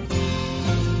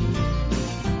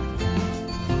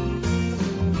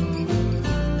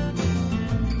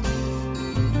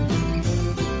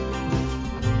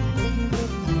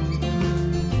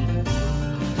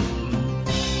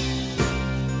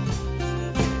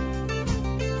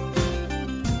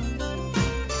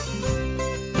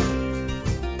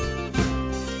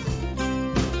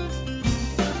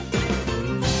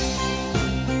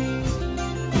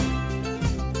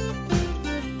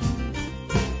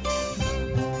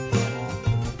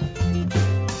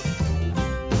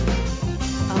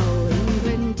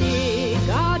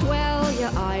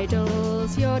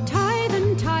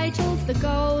 The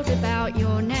gold about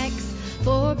your necks,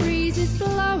 for breezes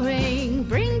blowing,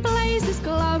 bring blazes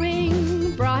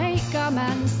glowing, bright gum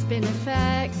and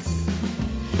spinifex.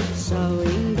 So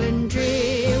England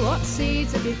dear, what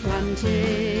seeds have you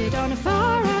planted on a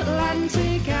far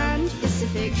Atlantic and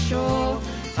Pacific shore?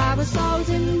 Our souls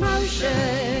in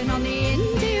motion on the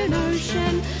Indian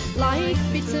Ocean, like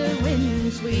bitter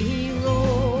winds we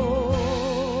roar.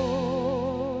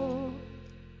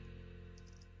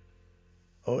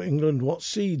 Oh, England, What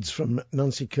Seeds from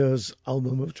Nancy Kerr's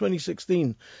album of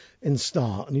 2016 in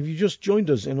Star. And if you just joined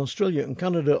us in Australia and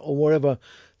Canada or wherever,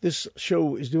 this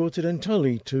show is devoted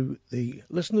entirely to the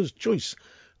listener's choice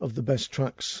of the best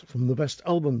tracks from the best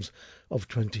albums of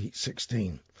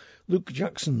 2016. Luke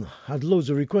Jackson had loads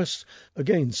of requests.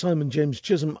 Again, Simon James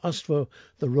Chisholm asked for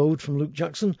The Road from Luke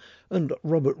Jackson, and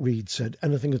Robert Reed said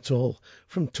anything at all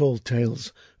from Tall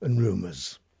Tales and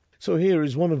Rumours. So here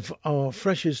is one of our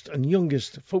freshest and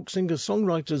youngest folk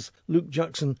singer-songwriters, Luke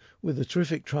Jackson, with a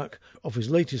terrific track of his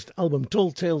latest album,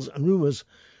 Tall Tales and Rumours,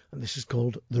 and this is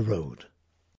called The Road.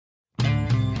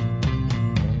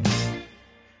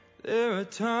 There are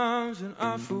times when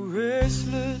I feel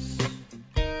restless,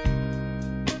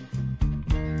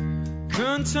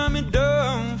 can't turn me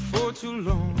down for too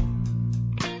long.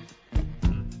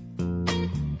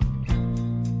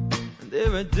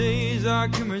 There are days I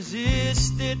can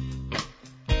resist it.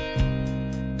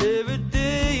 There are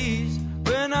days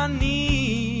when I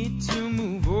need to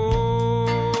move on.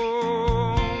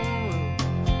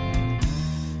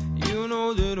 You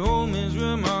know that home is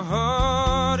where my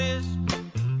heart is.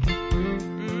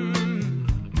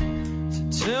 So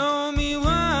tell me,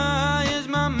 why is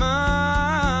my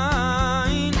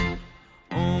mind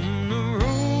on the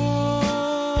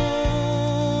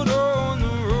road, on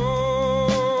the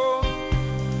road?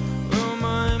 Well,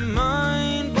 my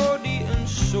mind, body and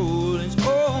soul is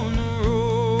on the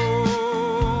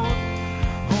road,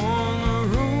 on the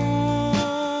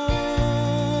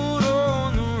road,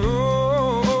 on the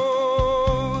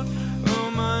road.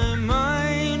 Well, my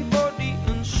mind, body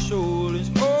and soul is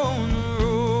on the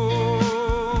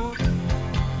road.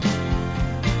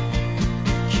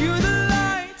 Cue the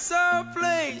lights, I'll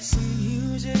play some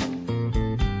music.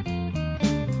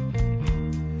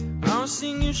 I'll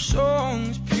sing you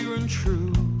songs pure and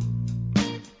true.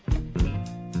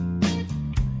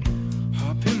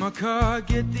 Hop in my car,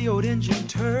 get the old engine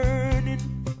turning.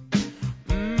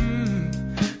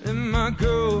 And my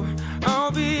girl,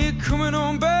 I'll be coming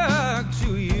on back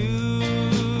to you.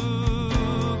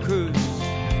 'Cause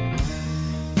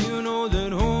you know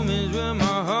that home is where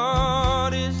my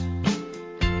heart is.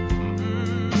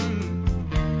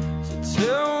 So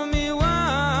tell me,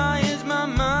 why is my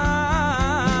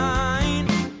mind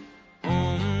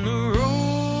on the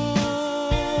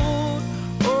road,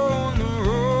 on the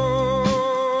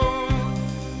road?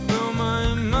 Well,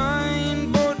 my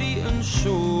mind, body and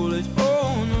soul is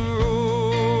on the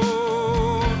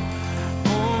road,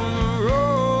 on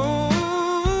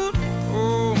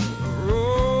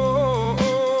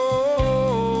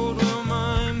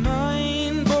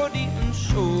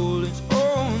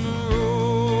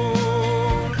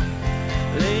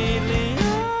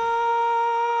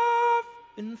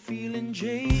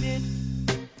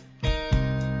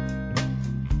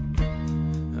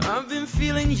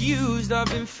feeling used, I've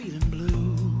been feeling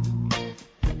blue.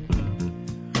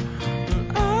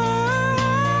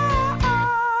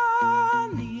 I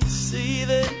need to see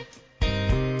that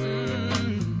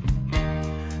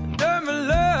I'm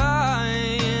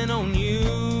relying on you.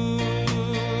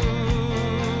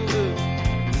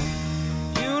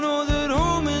 You know that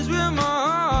home is where my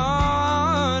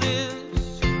heart is.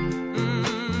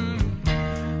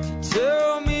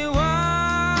 Tell me,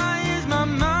 why is my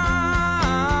mind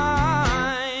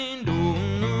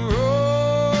on the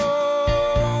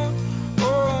road?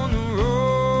 On the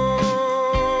road.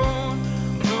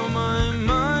 Now my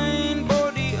mind,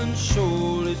 body and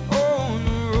soul is on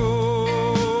the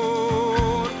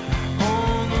road.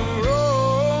 On the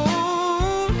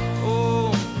road.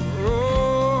 On the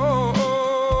road.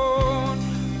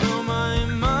 Now my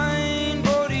mind,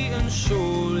 body and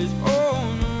soul is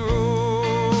on the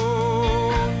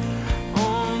road.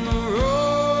 On the road.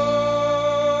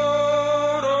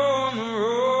 On the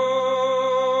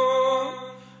road.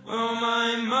 Well,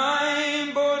 my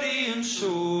mind, body and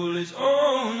soul is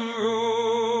on the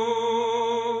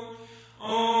road.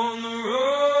 On the road.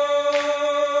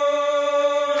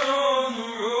 On the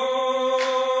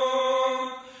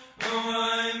road. Well,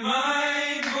 my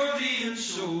mind, body and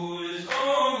soul is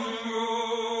on the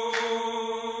road.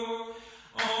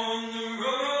 On the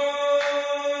road.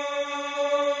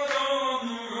 On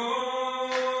the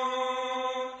road.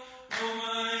 Well,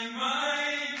 my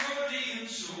mind, body and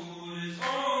soul is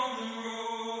on the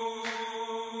road.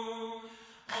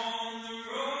 On the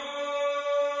road.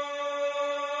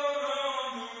 On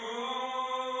the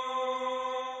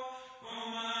road. Well,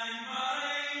 my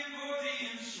mind, body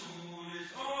and soul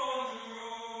is on the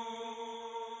road.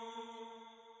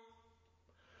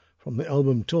 From the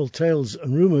album Tall Tales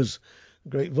and Rumours,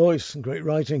 great voice and great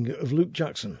writing of Luke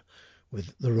Jackson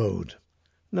with The Road.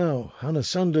 Now, Hannah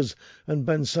Sanders and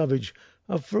Ben Savage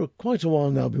have for quite a while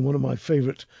now been one of my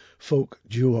favourite folk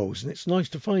duos, and it's nice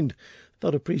to find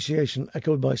that appreciation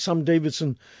echoed by Sam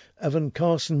Davidson, Evan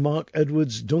Carson, Mark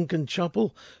Edwards, Duncan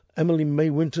Chappell, Emily May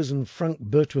Winters and Frank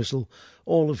Birtwistle,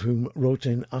 all of whom wrote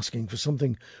in asking for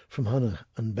something from Hannah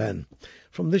and Ben.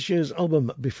 From this year's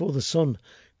album Before the Sun,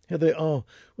 here they are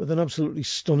with an absolutely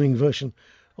stunning version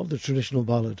of the traditional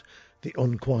ballad, The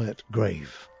Unquiet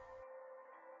Grave.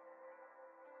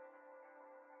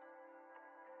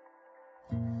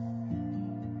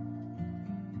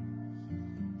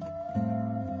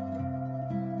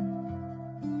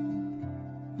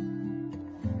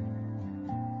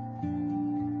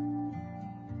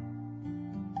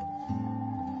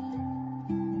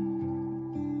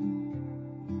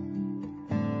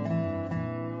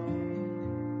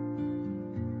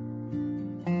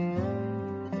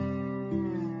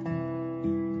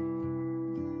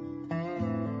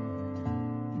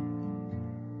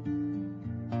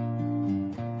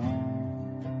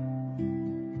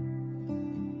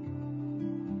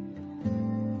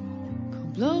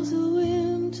 Blows the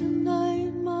wind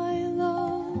tonight, my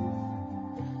love.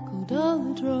 Cold all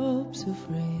the drops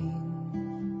of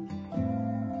rain.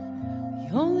 The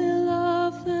only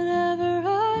love that ever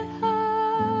I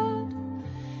had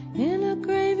in a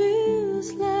grave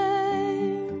is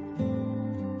laid.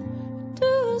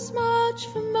 Do as much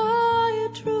for my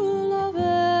true love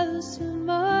as in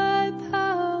my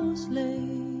powers lay.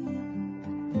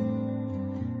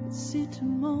 Sit to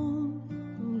mourn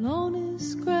alone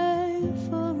is grave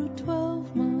for a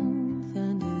 12-month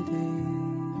and a day.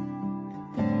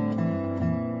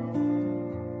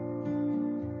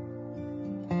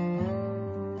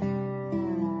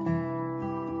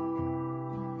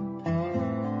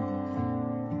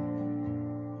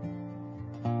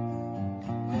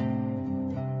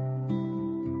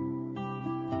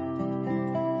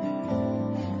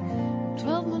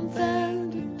 12-month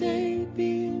and a day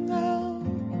being out,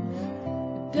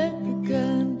 the dead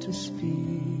began to speak.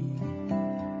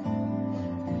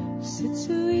 Sits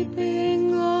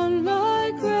weeping on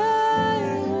my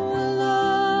grave, will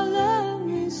all let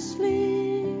me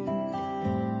sleep.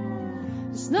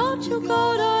 It's not your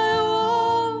God I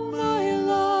want, my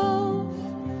love,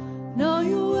 nor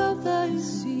your wealth I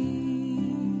seek.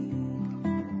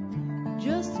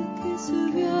 Just a kiss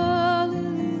of your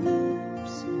lily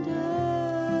lips, and I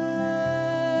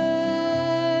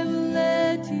will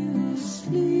let you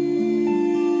sleep.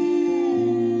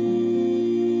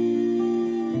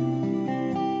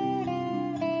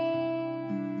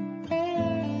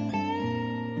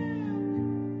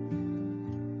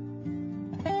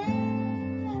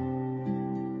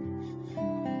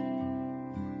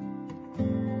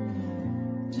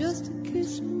 Just a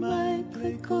kiss from my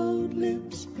clay cold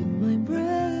lips, but my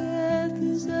breath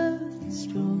is earth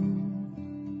strong.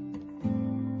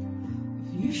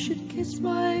 If You should kiss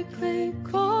my clay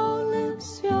cold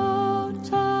lips. Your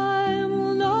time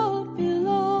will not be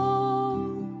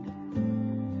long.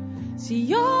 See,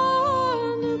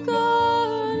 you're the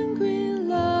garden green,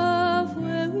 love,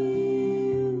 where we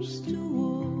used to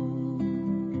walk.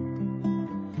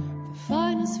 The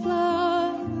finest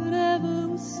flower that ever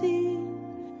was seen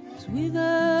was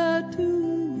withered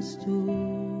to the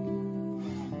storm.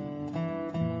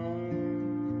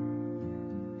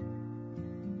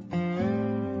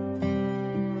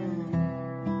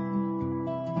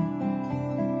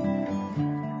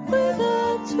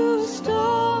 To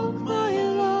stalk my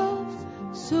love,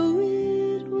 so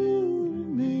it will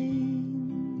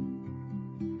remain.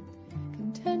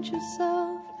 Content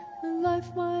yourself with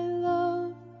life, my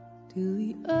love, till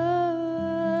the earth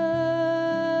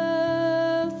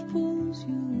pulls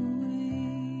you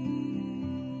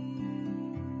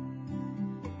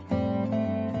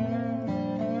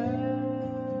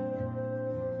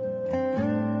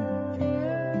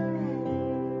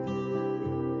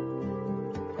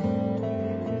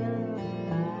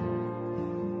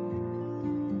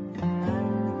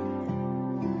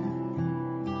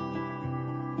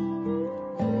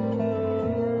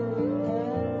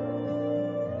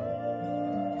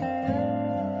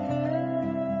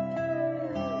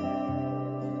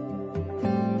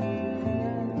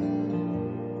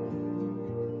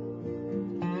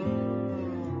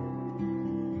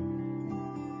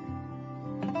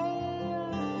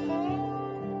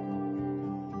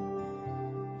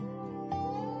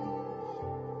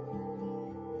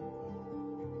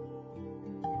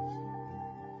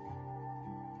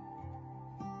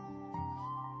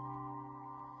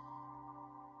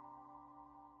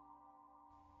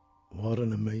What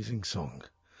an amazing song.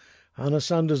 Anna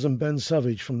Sanders and Ben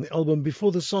Savage from the album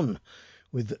Before the Sun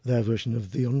with their version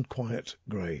of The Unquiet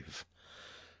Grave.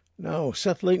 Now,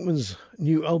 Seth Lakeman's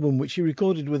new album, which he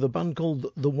recorded with a band called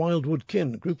The Wildwood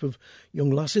Kin, a group of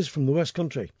young lasses from the West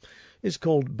Country, is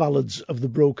called Ballads of the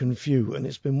Broken Few, and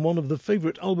it's been one of the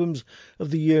favourite albums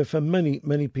of the year for many,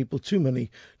 many people, too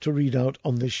many to read out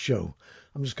on this show.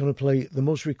 I'm just going to play the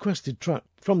most requested track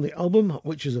from the album,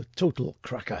 which is a total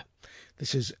cracker.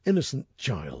 This is Innocent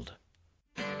Child.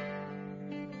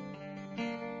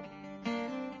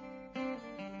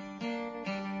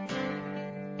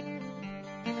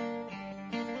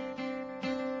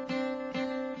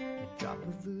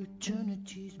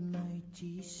 Eternity's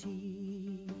mighty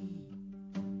sea,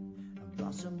 a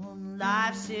blossom on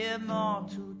life's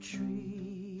immortal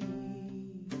tree,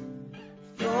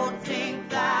 floating,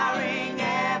 flowering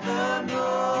evermore,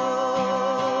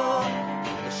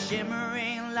 the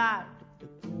shimmering light of the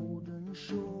golden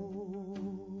shore.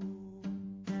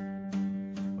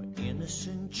 An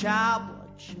innocent child,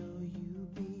 what shall you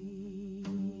be?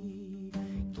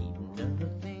 Keeping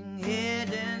everything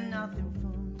hidden, nothing.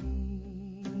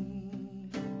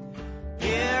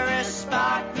 Here is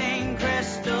sparkling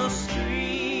crystal streams.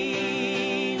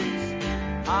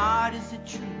 Heart is the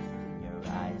truth, in your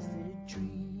eyes the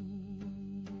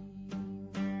dream.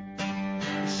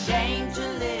 Ashamed to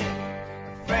live,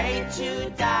 afraid to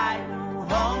die. No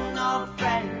home, no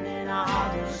friend in a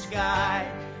hollow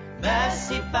sky.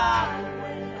 Mercy, Father,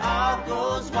 when all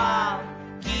goes wild.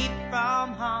 Keep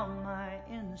from harm my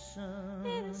innocent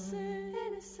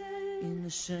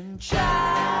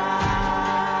child.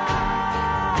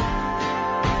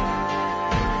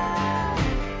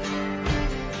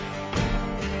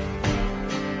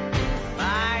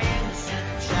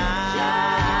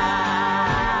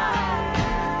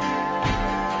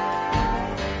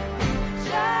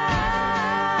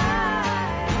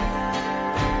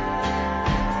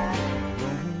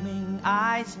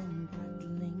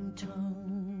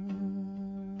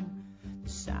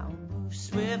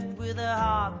 With a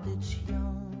heart that's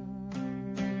young,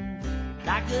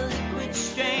 like the liquid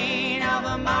strain of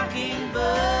a mockingbird,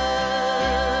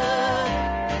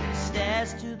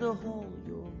 stares to the hole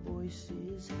your voice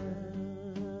is heard.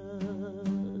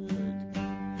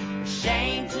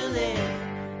 Ashamed to live,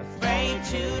 afraid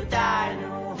to die,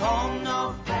 no home,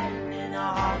 no friend in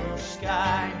a hollow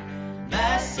sky.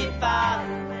 Mercy, Father,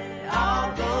 when it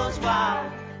all goes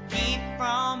wild, keep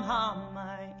from harm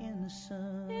my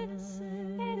innocent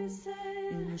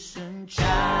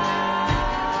child.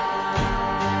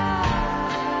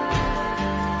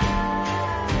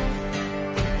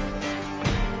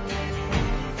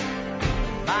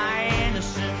 My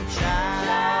innocent child.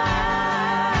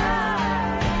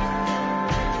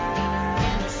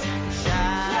 Innocent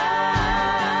child.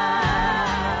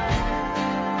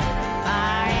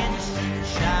 My innocent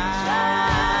child.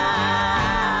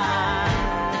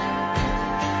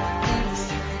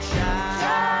 Innocent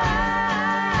child.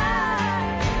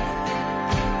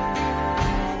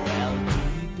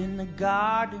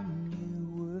 garden you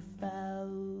were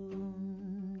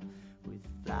found, with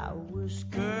flowers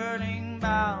curling,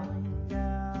 bowing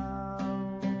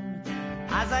down.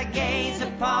 As I gaze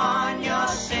upon your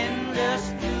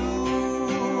sinless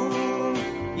bloom,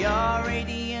 your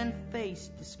radiant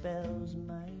face dispels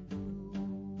my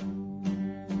gloom.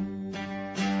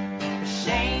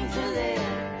 Ashamed to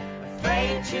live,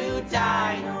 afraid to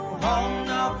die, no home,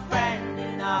 no friend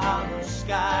in a hollow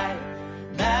sky.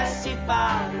 Mercy,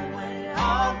 Father, when it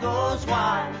all goes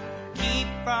wild, keep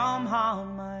from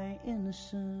harm my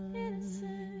innocent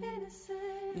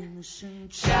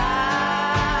child.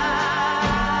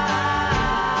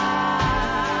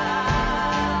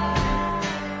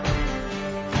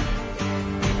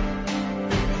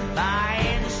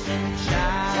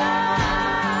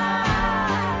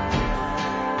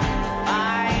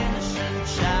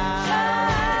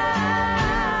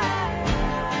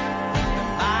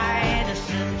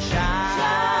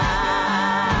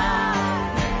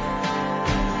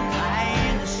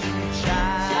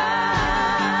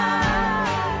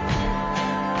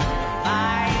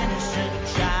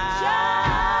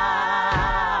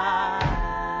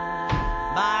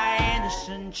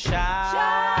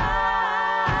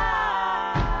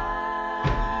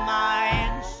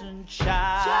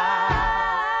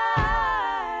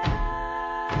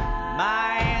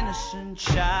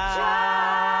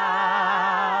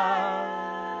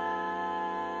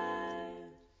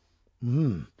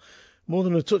 More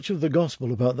than a touch of the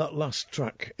gospel about that last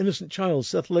track. Innocent Child,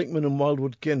 Seth Lakeman and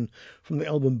Wildwood Kin from the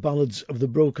album Ballads of the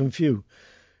Broken Few.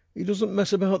 He doesn't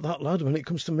mess about, that lad, when it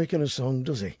comes to making a song,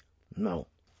 does he? No,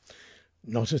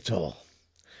 not at all.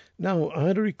 Now, I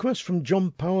had a request from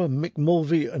John Power, Mick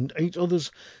Mulvey and 8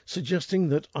 others suggesting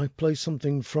that I play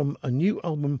something from a new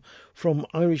album from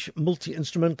Irish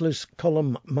multi-instrumentalist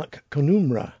Colm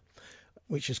McConumra,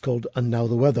 which is called And Now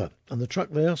the Weather. And the track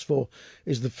they asked for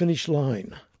is The Finish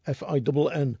Line,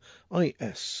 F-I-N-N-I-S-H.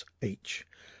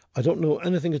 I don't know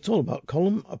anything at all about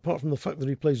Colm, apart from the fact that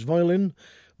he plays violin,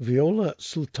 viola,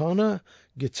 sultana,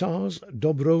 guitars,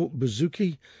 dobro,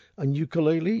 bouzouki, and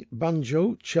ukulele,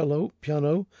 banjo, cello,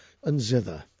 piano, and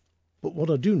zither. But what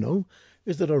I do know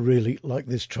is that I really like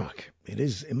this track. It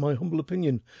is, in my humble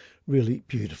opinion, really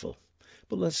beautiful.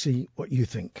 But let's see what you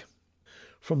think.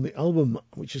 From the album,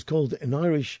 which is called in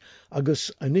Irish,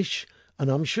 Agus Anish and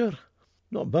Amshire.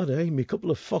 Not bad, eh? Me couple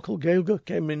of focal Gaeilge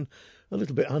came in a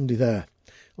little bit handy there,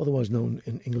 otherwise known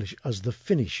in English as The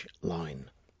Finish Line.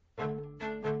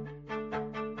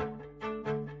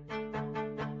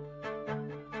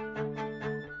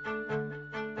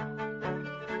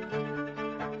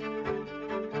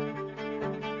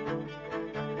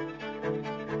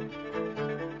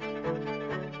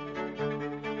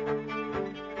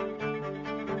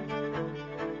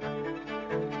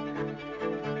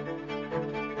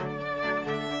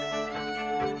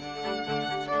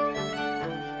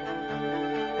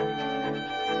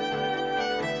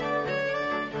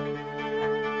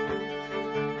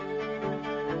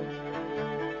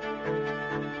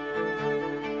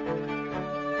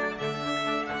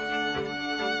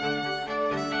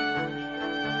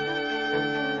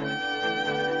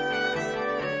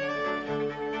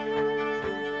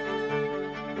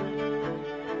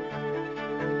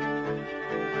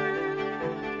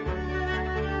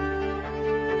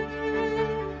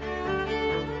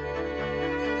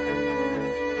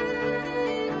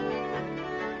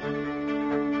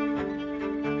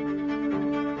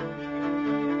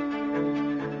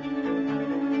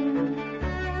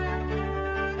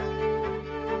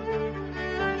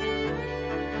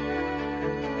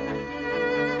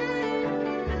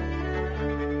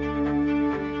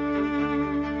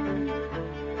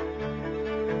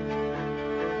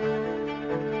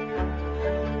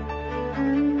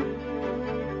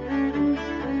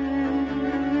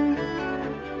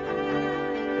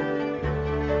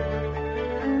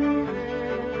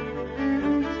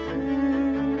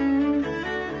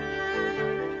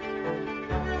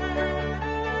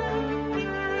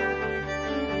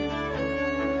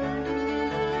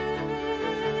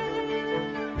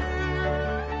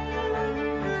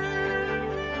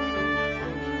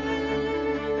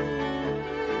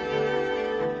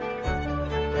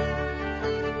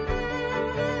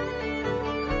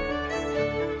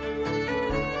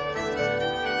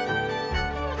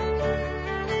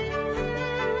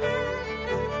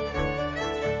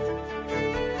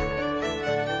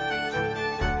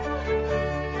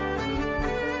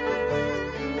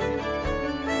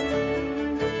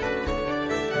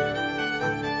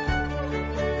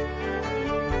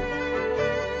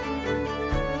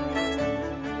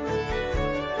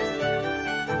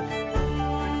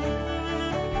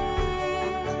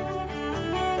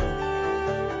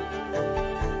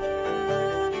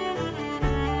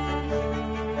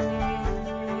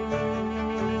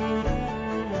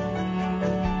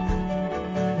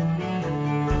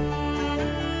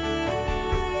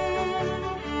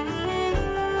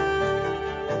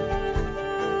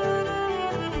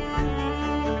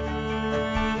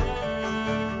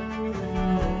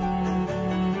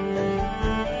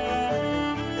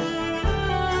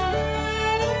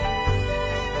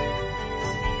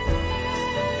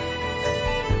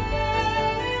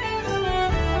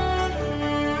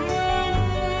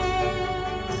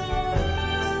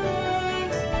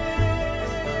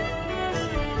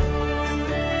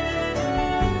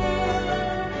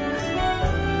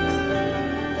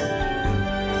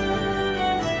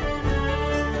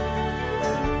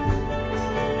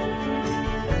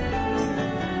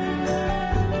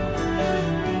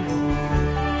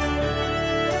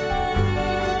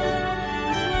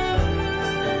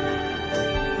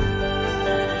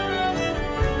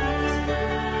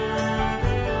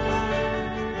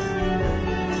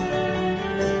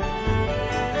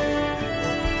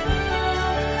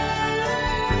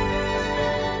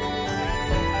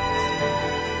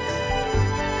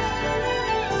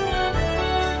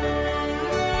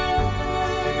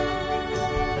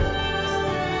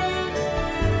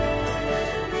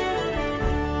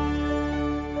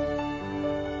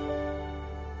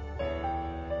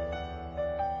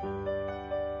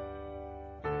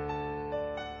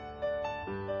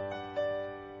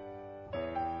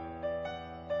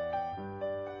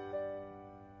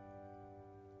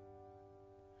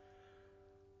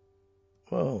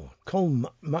 Well, Colm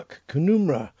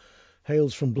McConumra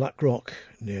hails from Blackrock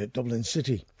near Dublin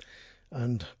City,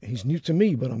 and he's new to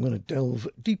me, but I'm going to delve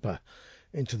deeper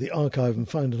into the archive and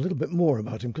find a little bit more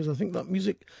about him, because I think that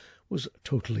music was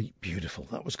totally beautiful.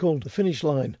 That was called The Finish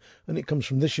Line, and it comes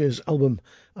from this year's album,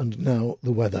 And Now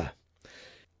the Weather.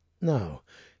 Now,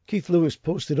 Keith Lewis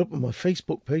posted up on my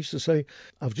Facebook page to say,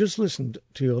 I've just listened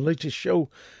to your latest show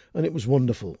and it was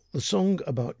wonderful. The song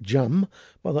about Jam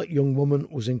by that young woman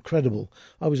was incredible.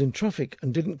 I was in traffic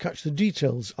and didn't catch the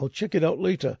details. I'll check it out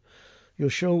later. Your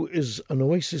show is an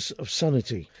oasis of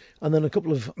sanity. And then a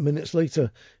couple of minutes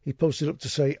later, he posted up to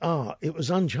say, it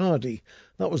was Ange Hardy.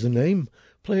 That was the name.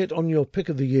 Play it on your pick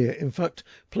of the year. In fact,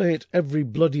 play it every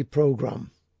bloody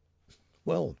programme.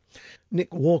 Well,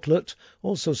 Nick Walklet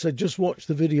also said, just watch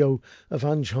the video of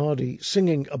Ange Hardy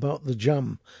singing about the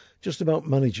Jam, just about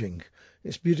managing.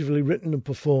 It's beautifully written and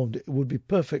performed. It would be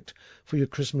perfect for your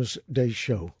Christmas Day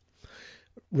show.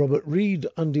 Robert Reed,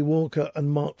 Andy Walker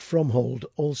and Mark Fromhold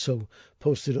also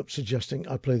posted up suggesting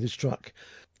I play this track.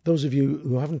 Those of you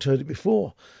who haven't heard it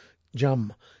before,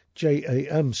 Jam,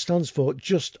 J-A-M, stands for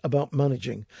Just About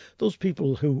Managing. Those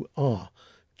people who are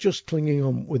just clinging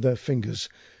on with their fingers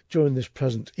during this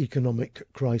present economic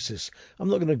crisis. I'm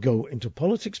not going to go into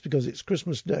politics because it's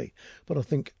Christmas Day, but I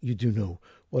think you do know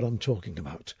what I'm talking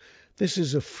about. This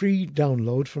is a free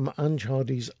download from Ange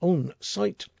Hardy's own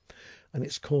site, and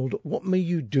it's called What May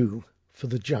You Do for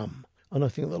the Jam. And I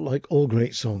think that, like all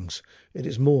great songs, it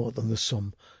is more than the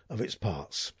sum of its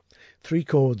parts. 3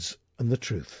 chords and the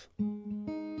truth.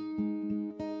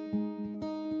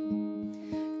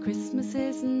 Christmas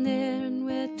is near and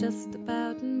we're just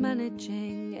about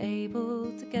managing,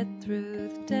 able to get through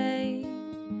the day.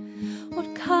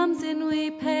 What comes in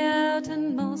we pay out,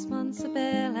 and most months a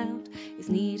bailout is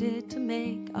needed to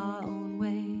make our own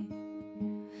way.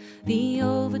 The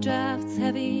overdraft's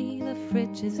heavy, the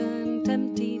fridge isn't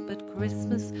empty, but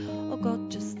Christmas, oh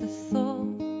God, just the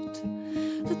thought.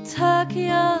 The turkey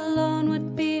alone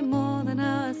would be more than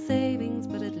our savings,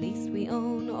 but at least we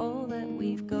own all that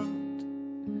we've got.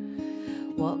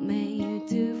 What may you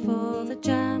do for the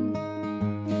Jam?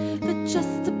 The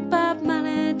just about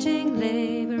managing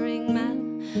labouring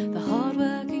man, the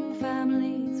hard-working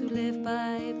families who live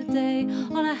by the day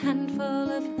on a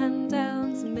handful of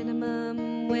handouts,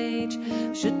 minimum wage.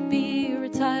 Should be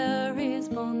retirees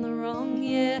born the wrong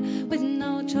year, with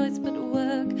no choice but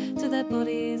work till their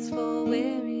bodies fall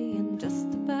weary, and just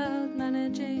about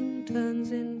managing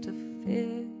turns into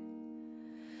fear.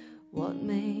 What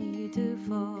may you do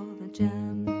for the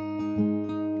Jam?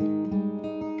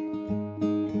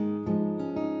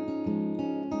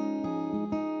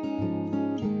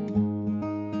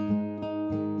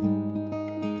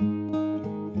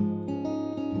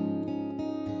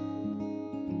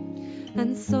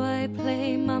 And so I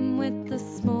play mum with the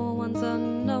small ones,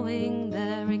 unknowing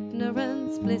their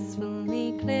ignorance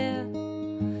blissfully clear.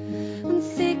 And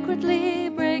secretly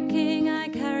breaking, I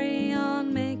carry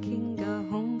on making a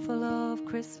home full of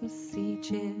Christmassy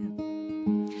cheer.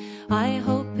 I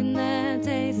hope in their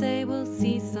days they will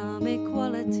see some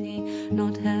equality,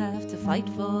 not have to fight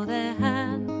for their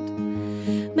hand.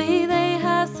 May they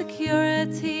have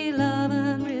security, love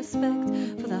and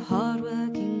respect for the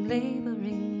hard-working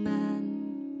labouring man.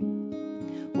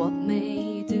 What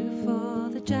may you do for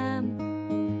the Jam?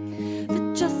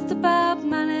 The just about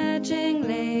managing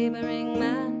labouring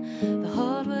man, the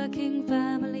hard-working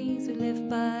families who live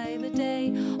by the day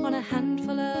on a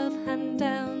handful of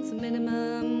hand-downs, a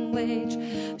minimum wage.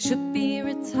 Should be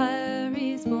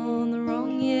retirees born the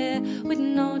wrong year, with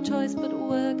no choice but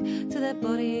work till their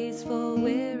bodies fall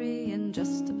weary, and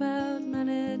just about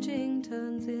managing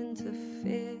turns into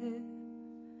fear.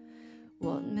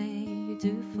 What may you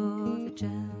do for the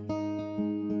Jam?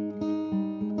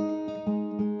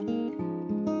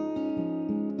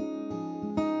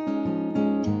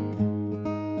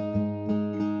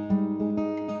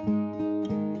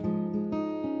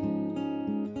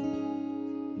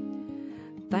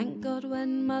 Thank God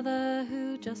when Mother,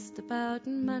 who just about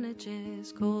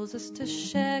manages, calls us to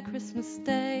share Christmas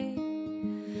Day.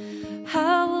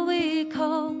 How will we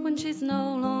cope when she's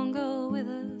no longer with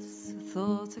us? A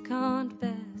thought I can't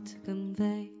bear to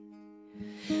convey.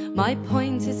 My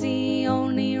point is the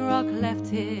only rock left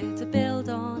here to build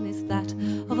on is that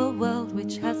of a world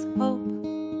which has hope.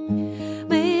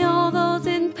 May all those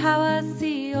in power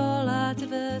see all our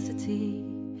diversity,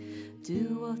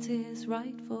 do what is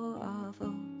right for our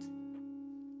vote.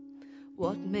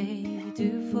 What may you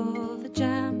do for the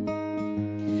Jam?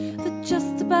 The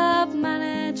just about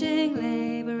managing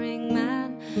labouring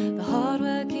man, the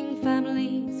hard-working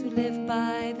families who live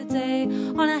by the day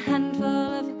on a handful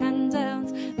of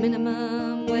hand-downs, minimum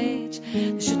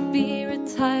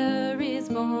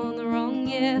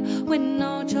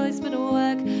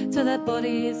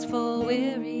bodies fall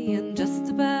weary and just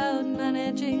about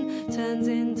managing turns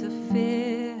into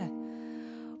fear.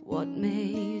 What may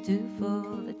you do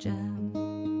for the jam?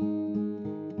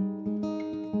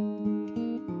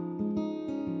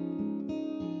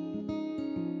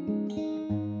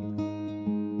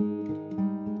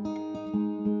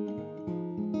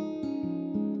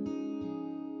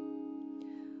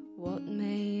 What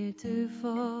may you do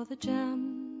for the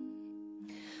jam?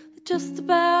 Just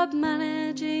about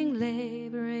managing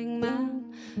labouring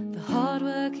man, the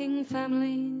hard-working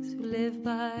families who live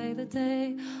by the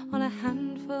day on a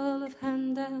handful of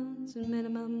handouts and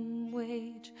minimum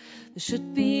wage. There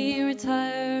should be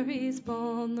retirees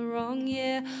born the wrong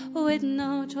year, or with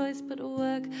no choice but to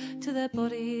work till their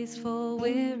bodies fall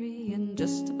weary, and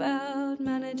just about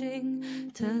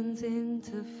managing turns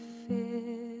into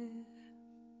fear.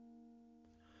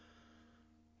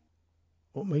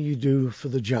 What may you do for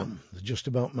the jam? The Just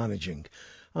About Managing.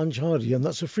 Ange Hardy, and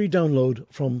that's a free download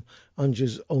from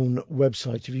Ange's own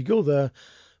website. If you go there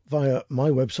via my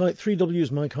website,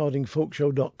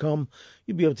 3wsmikehardingfolkshow.com,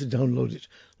 you'll be able to download it,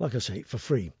 like I say, for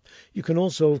free. You can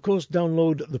also, of course,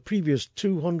 download the previous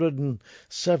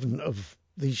 207 of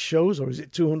these shows, or is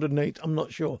it 208? I'm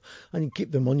not sure. And you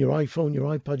keep them on your iPhone,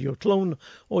 your iPad, your clone,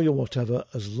 or your whatever,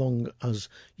 as long as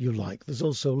you like. There's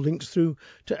also links through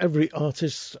to every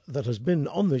artist that has been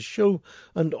on this show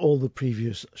and all the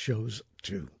previous shows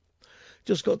too.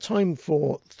 Just got time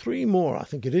for 3 more, I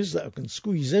think it is, that I can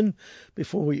squeeze in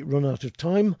before we run out of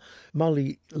time.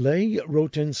 Mally Lay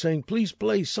wrote in saying, please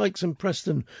play Sykes and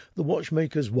Preston, The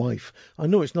Watchmaker's Wife. I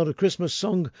know it's not a Christmas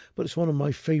song, but it's one of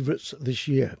my favourites this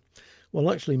year. Well,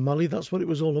 actually, Mally, that's what it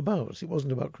was all about. It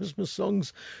wasn't about Christmas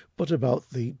songs, but about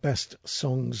the best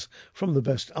songs from the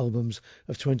best albums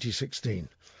of 2016.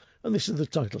 And this is the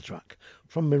title track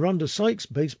from Miranda Sykes,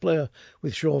 bass player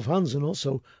with Show of Hands and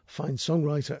also fine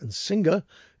songwriter and singer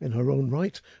in her own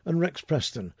right, and Rex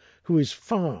Preston, who is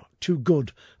far too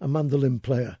good a mandolin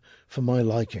player for my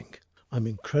liking. I'm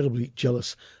incredibly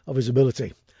jealous of his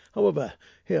ability. However,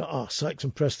 here are Sykes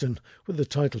and Preston with the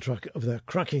title track of their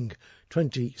cracking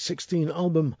 2016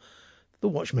 album, The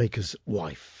Watchmaker's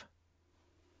Wife.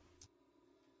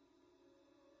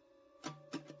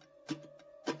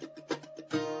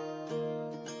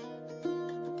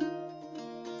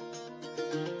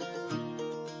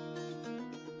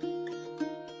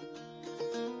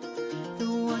 The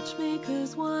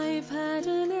watchmaker's wife had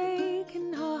an ache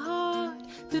in her heart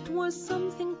that was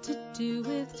something to do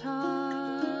with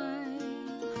time.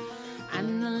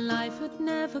 And the life had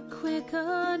never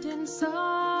quickened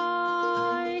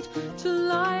inside. To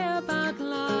lie about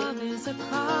love is a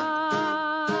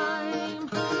crime.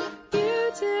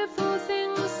 Beautiful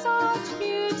things, such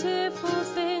beautiful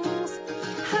things.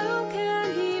 How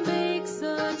can he make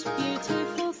such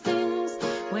beautiful things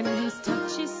when his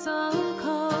touch is so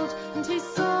cold and his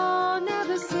soul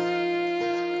never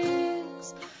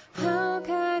sings? How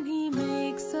can he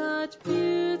make such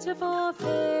beautiful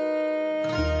things?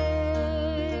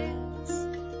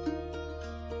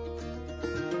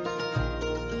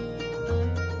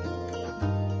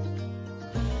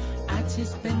 At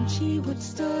his bench he would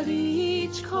study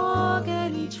each cog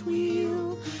and each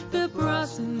wheel, the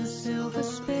brass and the silver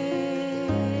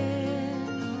spin.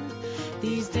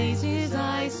 These days his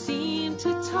eyes seem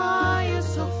to tire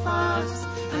so fast,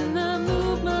 and the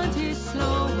movement is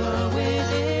slower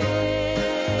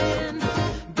within.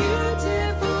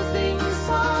 Beautiful things,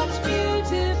 such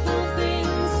beautiful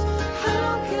things.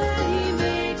 How can he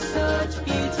make such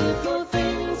beautiful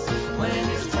things when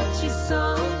his touch is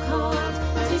so cold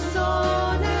and his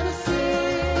soul never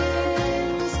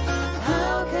sings?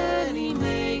 How can he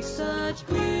make such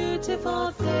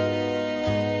beautiful things?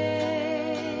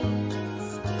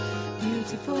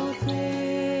 Beautiful things.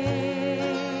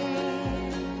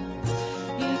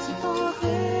 Beautiful things.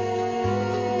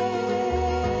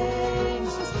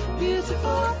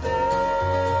 Beautiful things.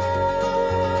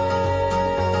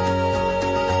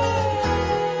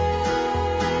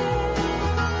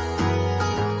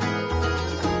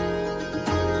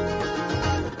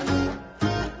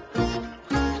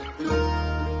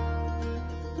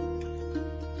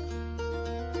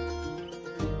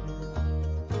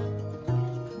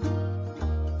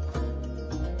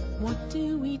 What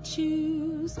do we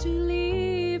choose to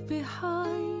leave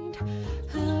behind?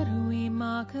 How do we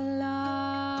mark a life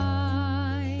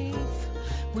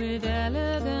with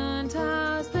elegant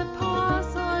eyes that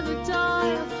pass on a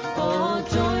dial? All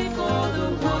joy for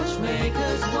the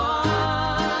watchmaker's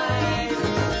wife.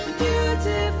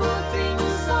 Beautiful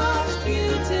things, such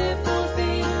beautiful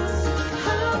things.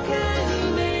 How can he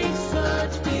make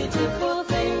such beautiful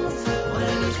things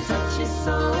when his touch is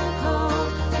so cold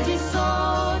and his soul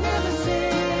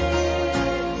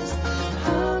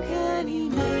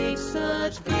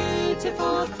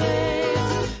beautiful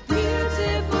things,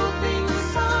 beautiful things,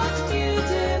 such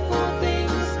beautiful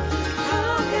things.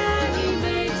 How can he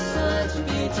make such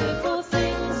beautiful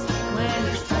things when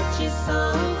his touch is so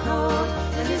cold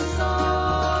and his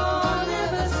soul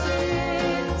never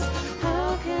sings?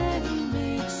 How can he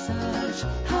make such?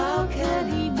 How can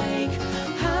he make?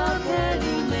 How can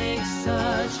he make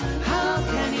such? How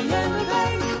can he ever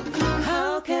make?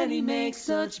 How can he make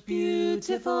such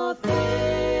beautiful things?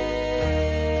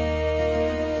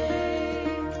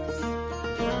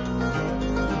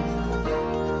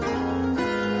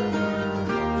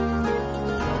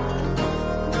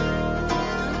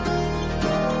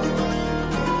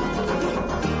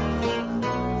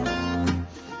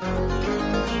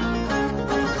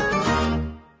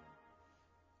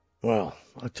 Well,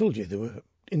 I told you they were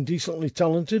indecently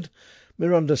talented.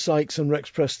 Miranda Sykes and Rex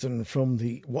Preston from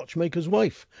The Watchmaker's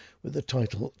Wife with the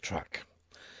title track.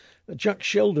 Jack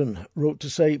Sheldon wrote to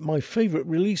say, my favourite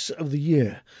release of the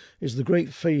year is the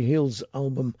great Fay Hill's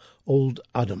album Old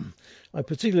Adam. I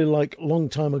particularly like Long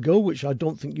Time Ago, which I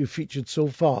don't think you've featured so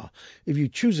far. If you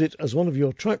choose it as one of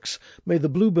your tracks, may the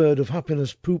bluebird of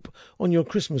happiness poop on your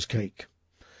Christmas cake.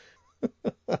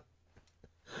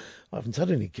 I haven't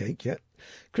had any cake yet.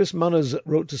 Chris Manners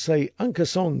wrote to say, Anchor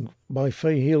Song by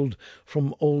Fay Hill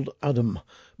from Old Adam.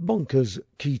 Bonkers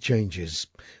key changes.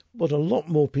 But a lot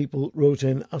more people wrote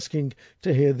in asking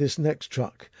to hear this next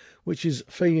track, which is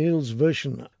Fay Hill's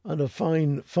version, and a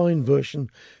fine, fine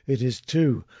version it is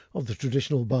too, of the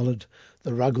traditional ballad,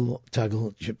 The Raggle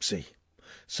Taggle Gypsy.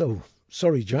 So,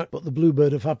 sorry Jack, but the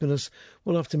bluebird of happiness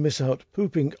will have to miss out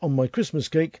pooping on my Christmas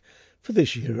cake for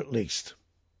this year at least.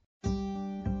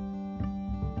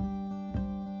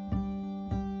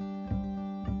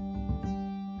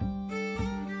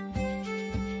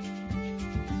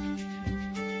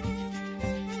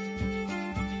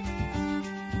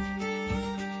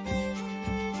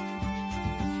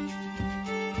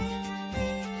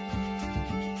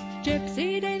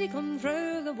 Gypsy Davy come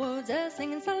through the woods,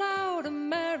 singing so loud and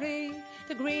merry.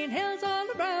 The green hills all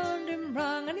around him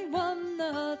rang, and he won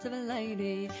the heart of a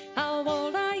lady. How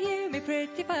old are you, me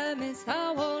pretty fair miss?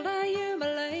 How old are you,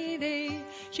 my lady?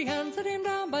 She answered him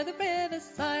down by the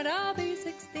riverside, I'll be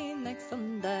 16 next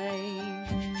Sunday.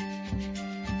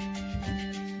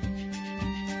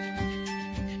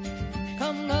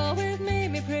 Come go with me,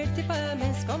 me pretty fair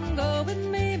miss, come go with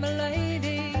me, my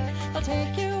lady. I'll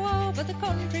take you over the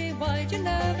country wide, you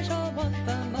never shall want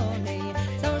the money.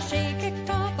 So she kicked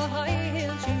off her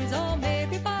high-heeled shoes, all made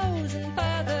with bows and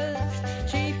feathers.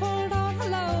 She pulled on her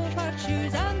low-flat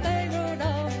shoes, and they rode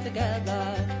off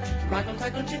together.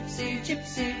 Raggle-taggle gypsy,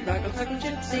 gypsy, raggle-taggle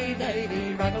gypsy,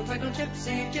 Davy. Raggle-taggle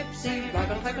gypsy, gypsy,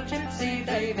 raggle-taggle gypsy,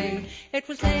 Davy. It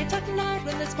was late at night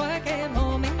when the squire came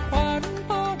home, inquiring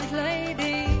for his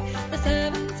lady. The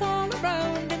servants all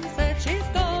around him said, she's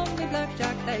gone, me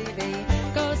Blackjack Davy.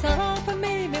 Goes her on for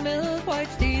me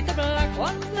milk-white steed, the black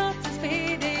one's not so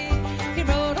speedy. He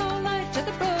rode all night to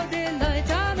the broad daylight,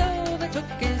 and overtook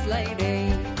his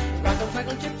lady.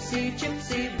 Raggle-taggle gypsy,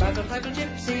 gypsy, raggle-taggle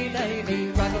gypsy,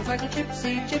 Davy. Raggle-taggle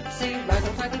gypsy, gypsy,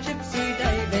 raggle-taggle gypsy,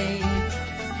 Davy.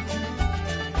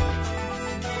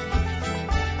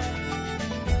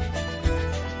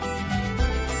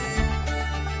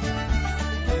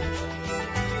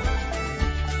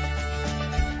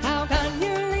 How can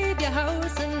you leave your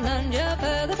house and land your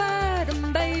feather bed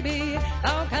and baby?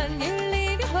 How can you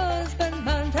leave your husband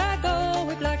man to go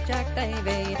with Blackjack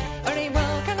Davy? Very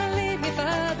well can I leave me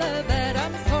feather bed,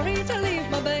 I'm sorry to leave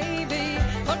my baby.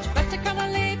 Much better can I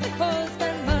leave my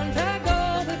husband man to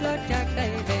go with Blackjack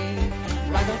Davy.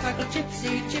 Raggle-taggle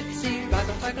gypsy, gypsy,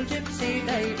 raggle-taggle gypsy,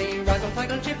 Davy.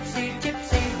 Raggle-taggle gypsy,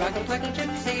 gypsy, raggle-taggle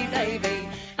gypsy, Davy.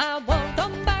 I won't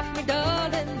come back, me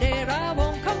darling dear, I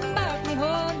won't come back, me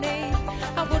honey.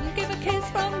 I wouldn't give a kiss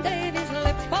from Davy's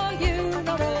lips for you,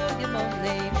 nor all your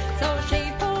money. So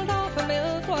she pulled off a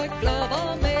milk-white glove,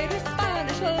 all made of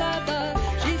Spanish leather.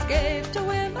 She's gave to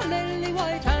him a lily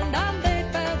white hand, and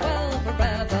they'd farewell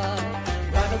forever.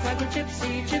 Raggle-taggle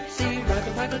gypsy, gypsy,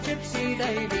 raggle-taggle gypsy,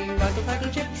 Davy.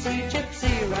 Raggle-taggle gypsy,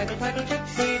 gypsy, raggle-taggle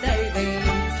gypsy, Davy.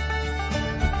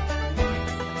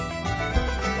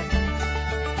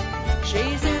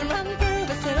 She soon ran through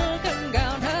the silken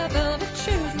gown, her velvet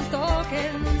shoes and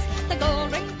stockings. The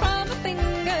gold ring from her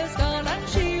fingers gone, and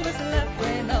she was left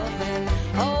with nothing.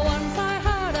 Oh, once I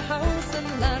had a house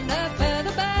and land, a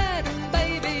feather bed and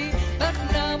baby, but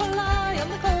now I lie on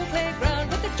the cold playground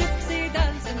with the gypsy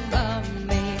dancing round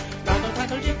me.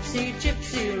 Raggle-taggle gypsy,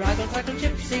 gypsy, raggle-taggle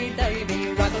gypsy,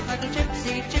 Davy. Raggle-taggle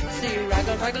gypsy, gypsy,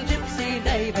 raggle-taggle gypsy,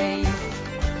 Davy.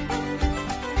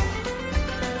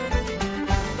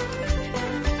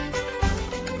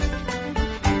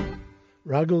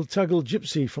 Raggle Taggle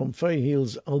Gypsy from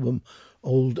Fayheel's album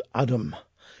Old Adam.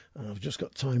 And I've just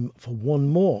got time for one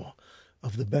more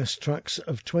of the best tracks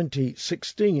of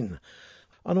 2016.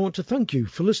 And I want to thank you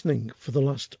for listening for the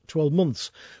last 12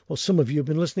 months. Well, some of you have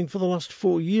been listening for the last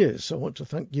 4 years. So I want to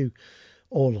thank you,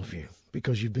 all of you,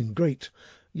 because you've been great.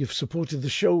 You've supported the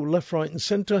show left, right and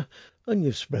centre, and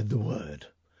you've spread the word.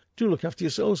 Do look after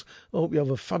yourselves. I hope you have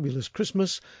a fabulous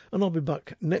Christmas, and I'll be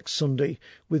back next Sunday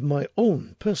with my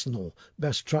own personal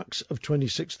best tracks of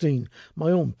 2016,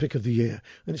 my own pick of the year,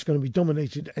 and it's going to be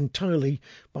dominated entirely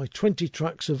by 20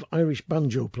 tracks of Irish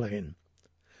banjo playing.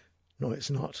 No,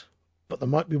 it's not, but there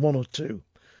might be one or two.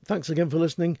 Thanks again for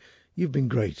listening. You've been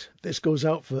great. This goes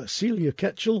out for Celia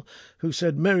Ketchell, who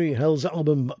said Mary Hell's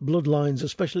album Bloodlines,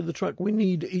 especially the track We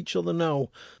Need Each Other Now.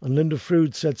 And Linda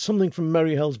Frood said something from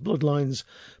Mary Hell's Bloodlines,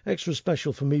 extra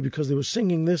special for me because they were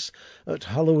singing this at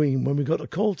Halloween when we got a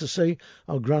call to say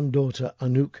our granddaughter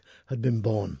Anouk had been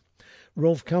born.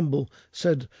 Rolf Campbell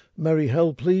said Mary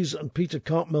Hell please, and Peter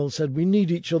Cartmel said We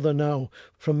Need Each Other Now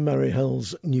from Mary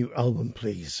Hell's new album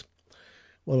please.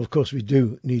 Well, of course we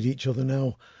do need each other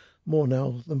now. More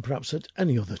now than perhaps at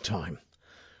any other time.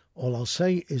 All I'll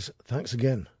say is thanks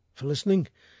again for listening,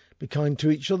 be kind to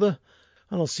each other,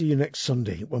 and I'll see you next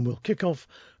Sunday when we'll kick off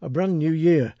a brand new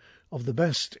year of the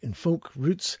best in folk,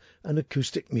 roots and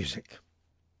acoustic music.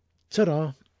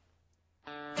 Ta-da!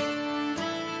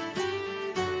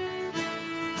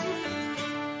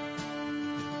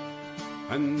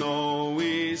 And though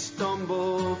we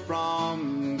stumble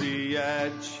from the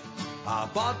edge, our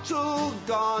bottle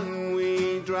gone,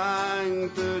 we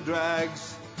drank the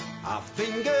dregs. Our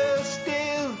fingers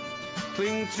still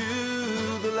cling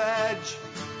to the ledge.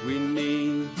 We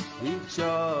need each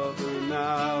other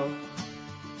now.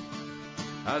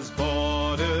 As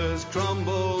borders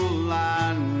crumble,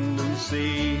 land and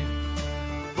sea,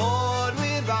 bored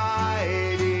with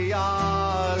ideology,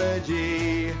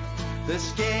 the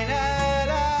skinhead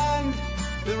and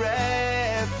the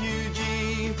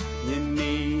refugee, you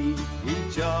need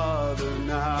each other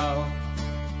now.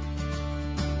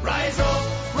 Rise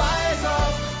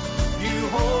up, you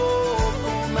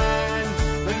hopeful men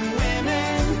and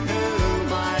women who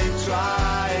might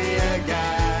try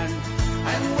again,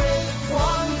 and with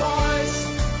one voice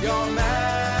your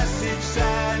message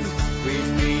send. We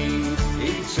need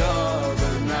each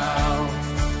other now.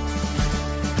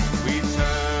 We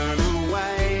turn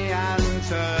away and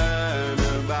turn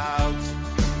about,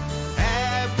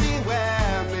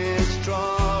 everywhere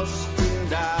mistrust and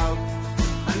doubt,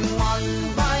 and one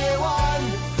by one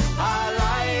our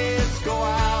lights go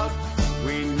out.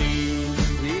 We need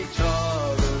each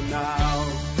other now.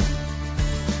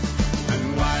 And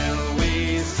while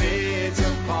we sit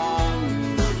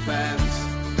upon the fence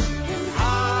in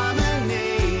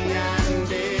harmony and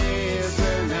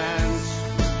dissonance,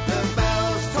 the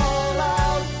bells toll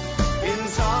out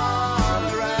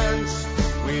intolerance.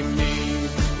 We need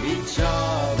each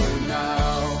other now.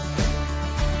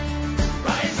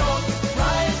 Rise up,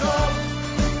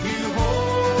 you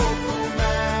hopeful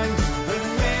men and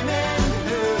women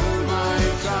who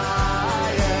might try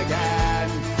again,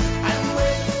 and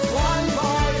with one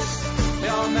voice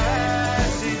your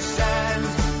message send.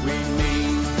 We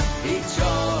need each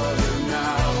other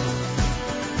now.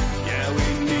 Yeah, we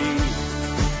need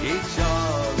each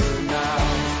other now.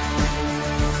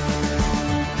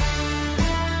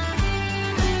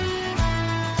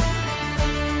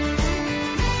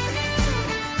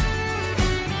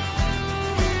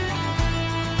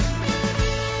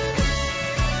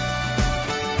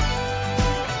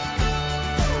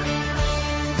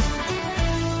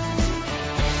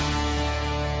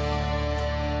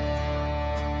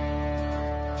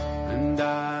 And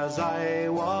as I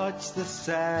watch the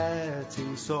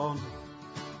setting sun,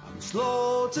 I'm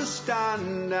slow to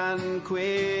stand and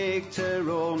quick to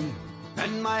run.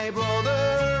 And my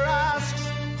brother asks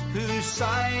whose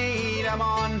side I'm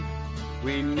on.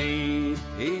 We need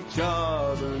each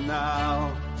other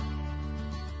now.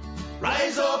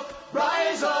 Rise up,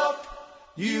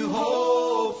 you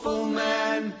hopeful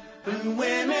men and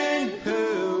women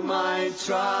who might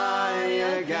try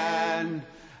again,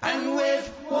 and with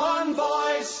one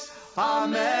voice our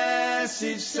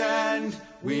message send.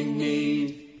 We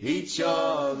need each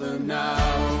other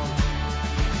now.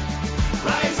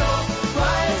 Rise up,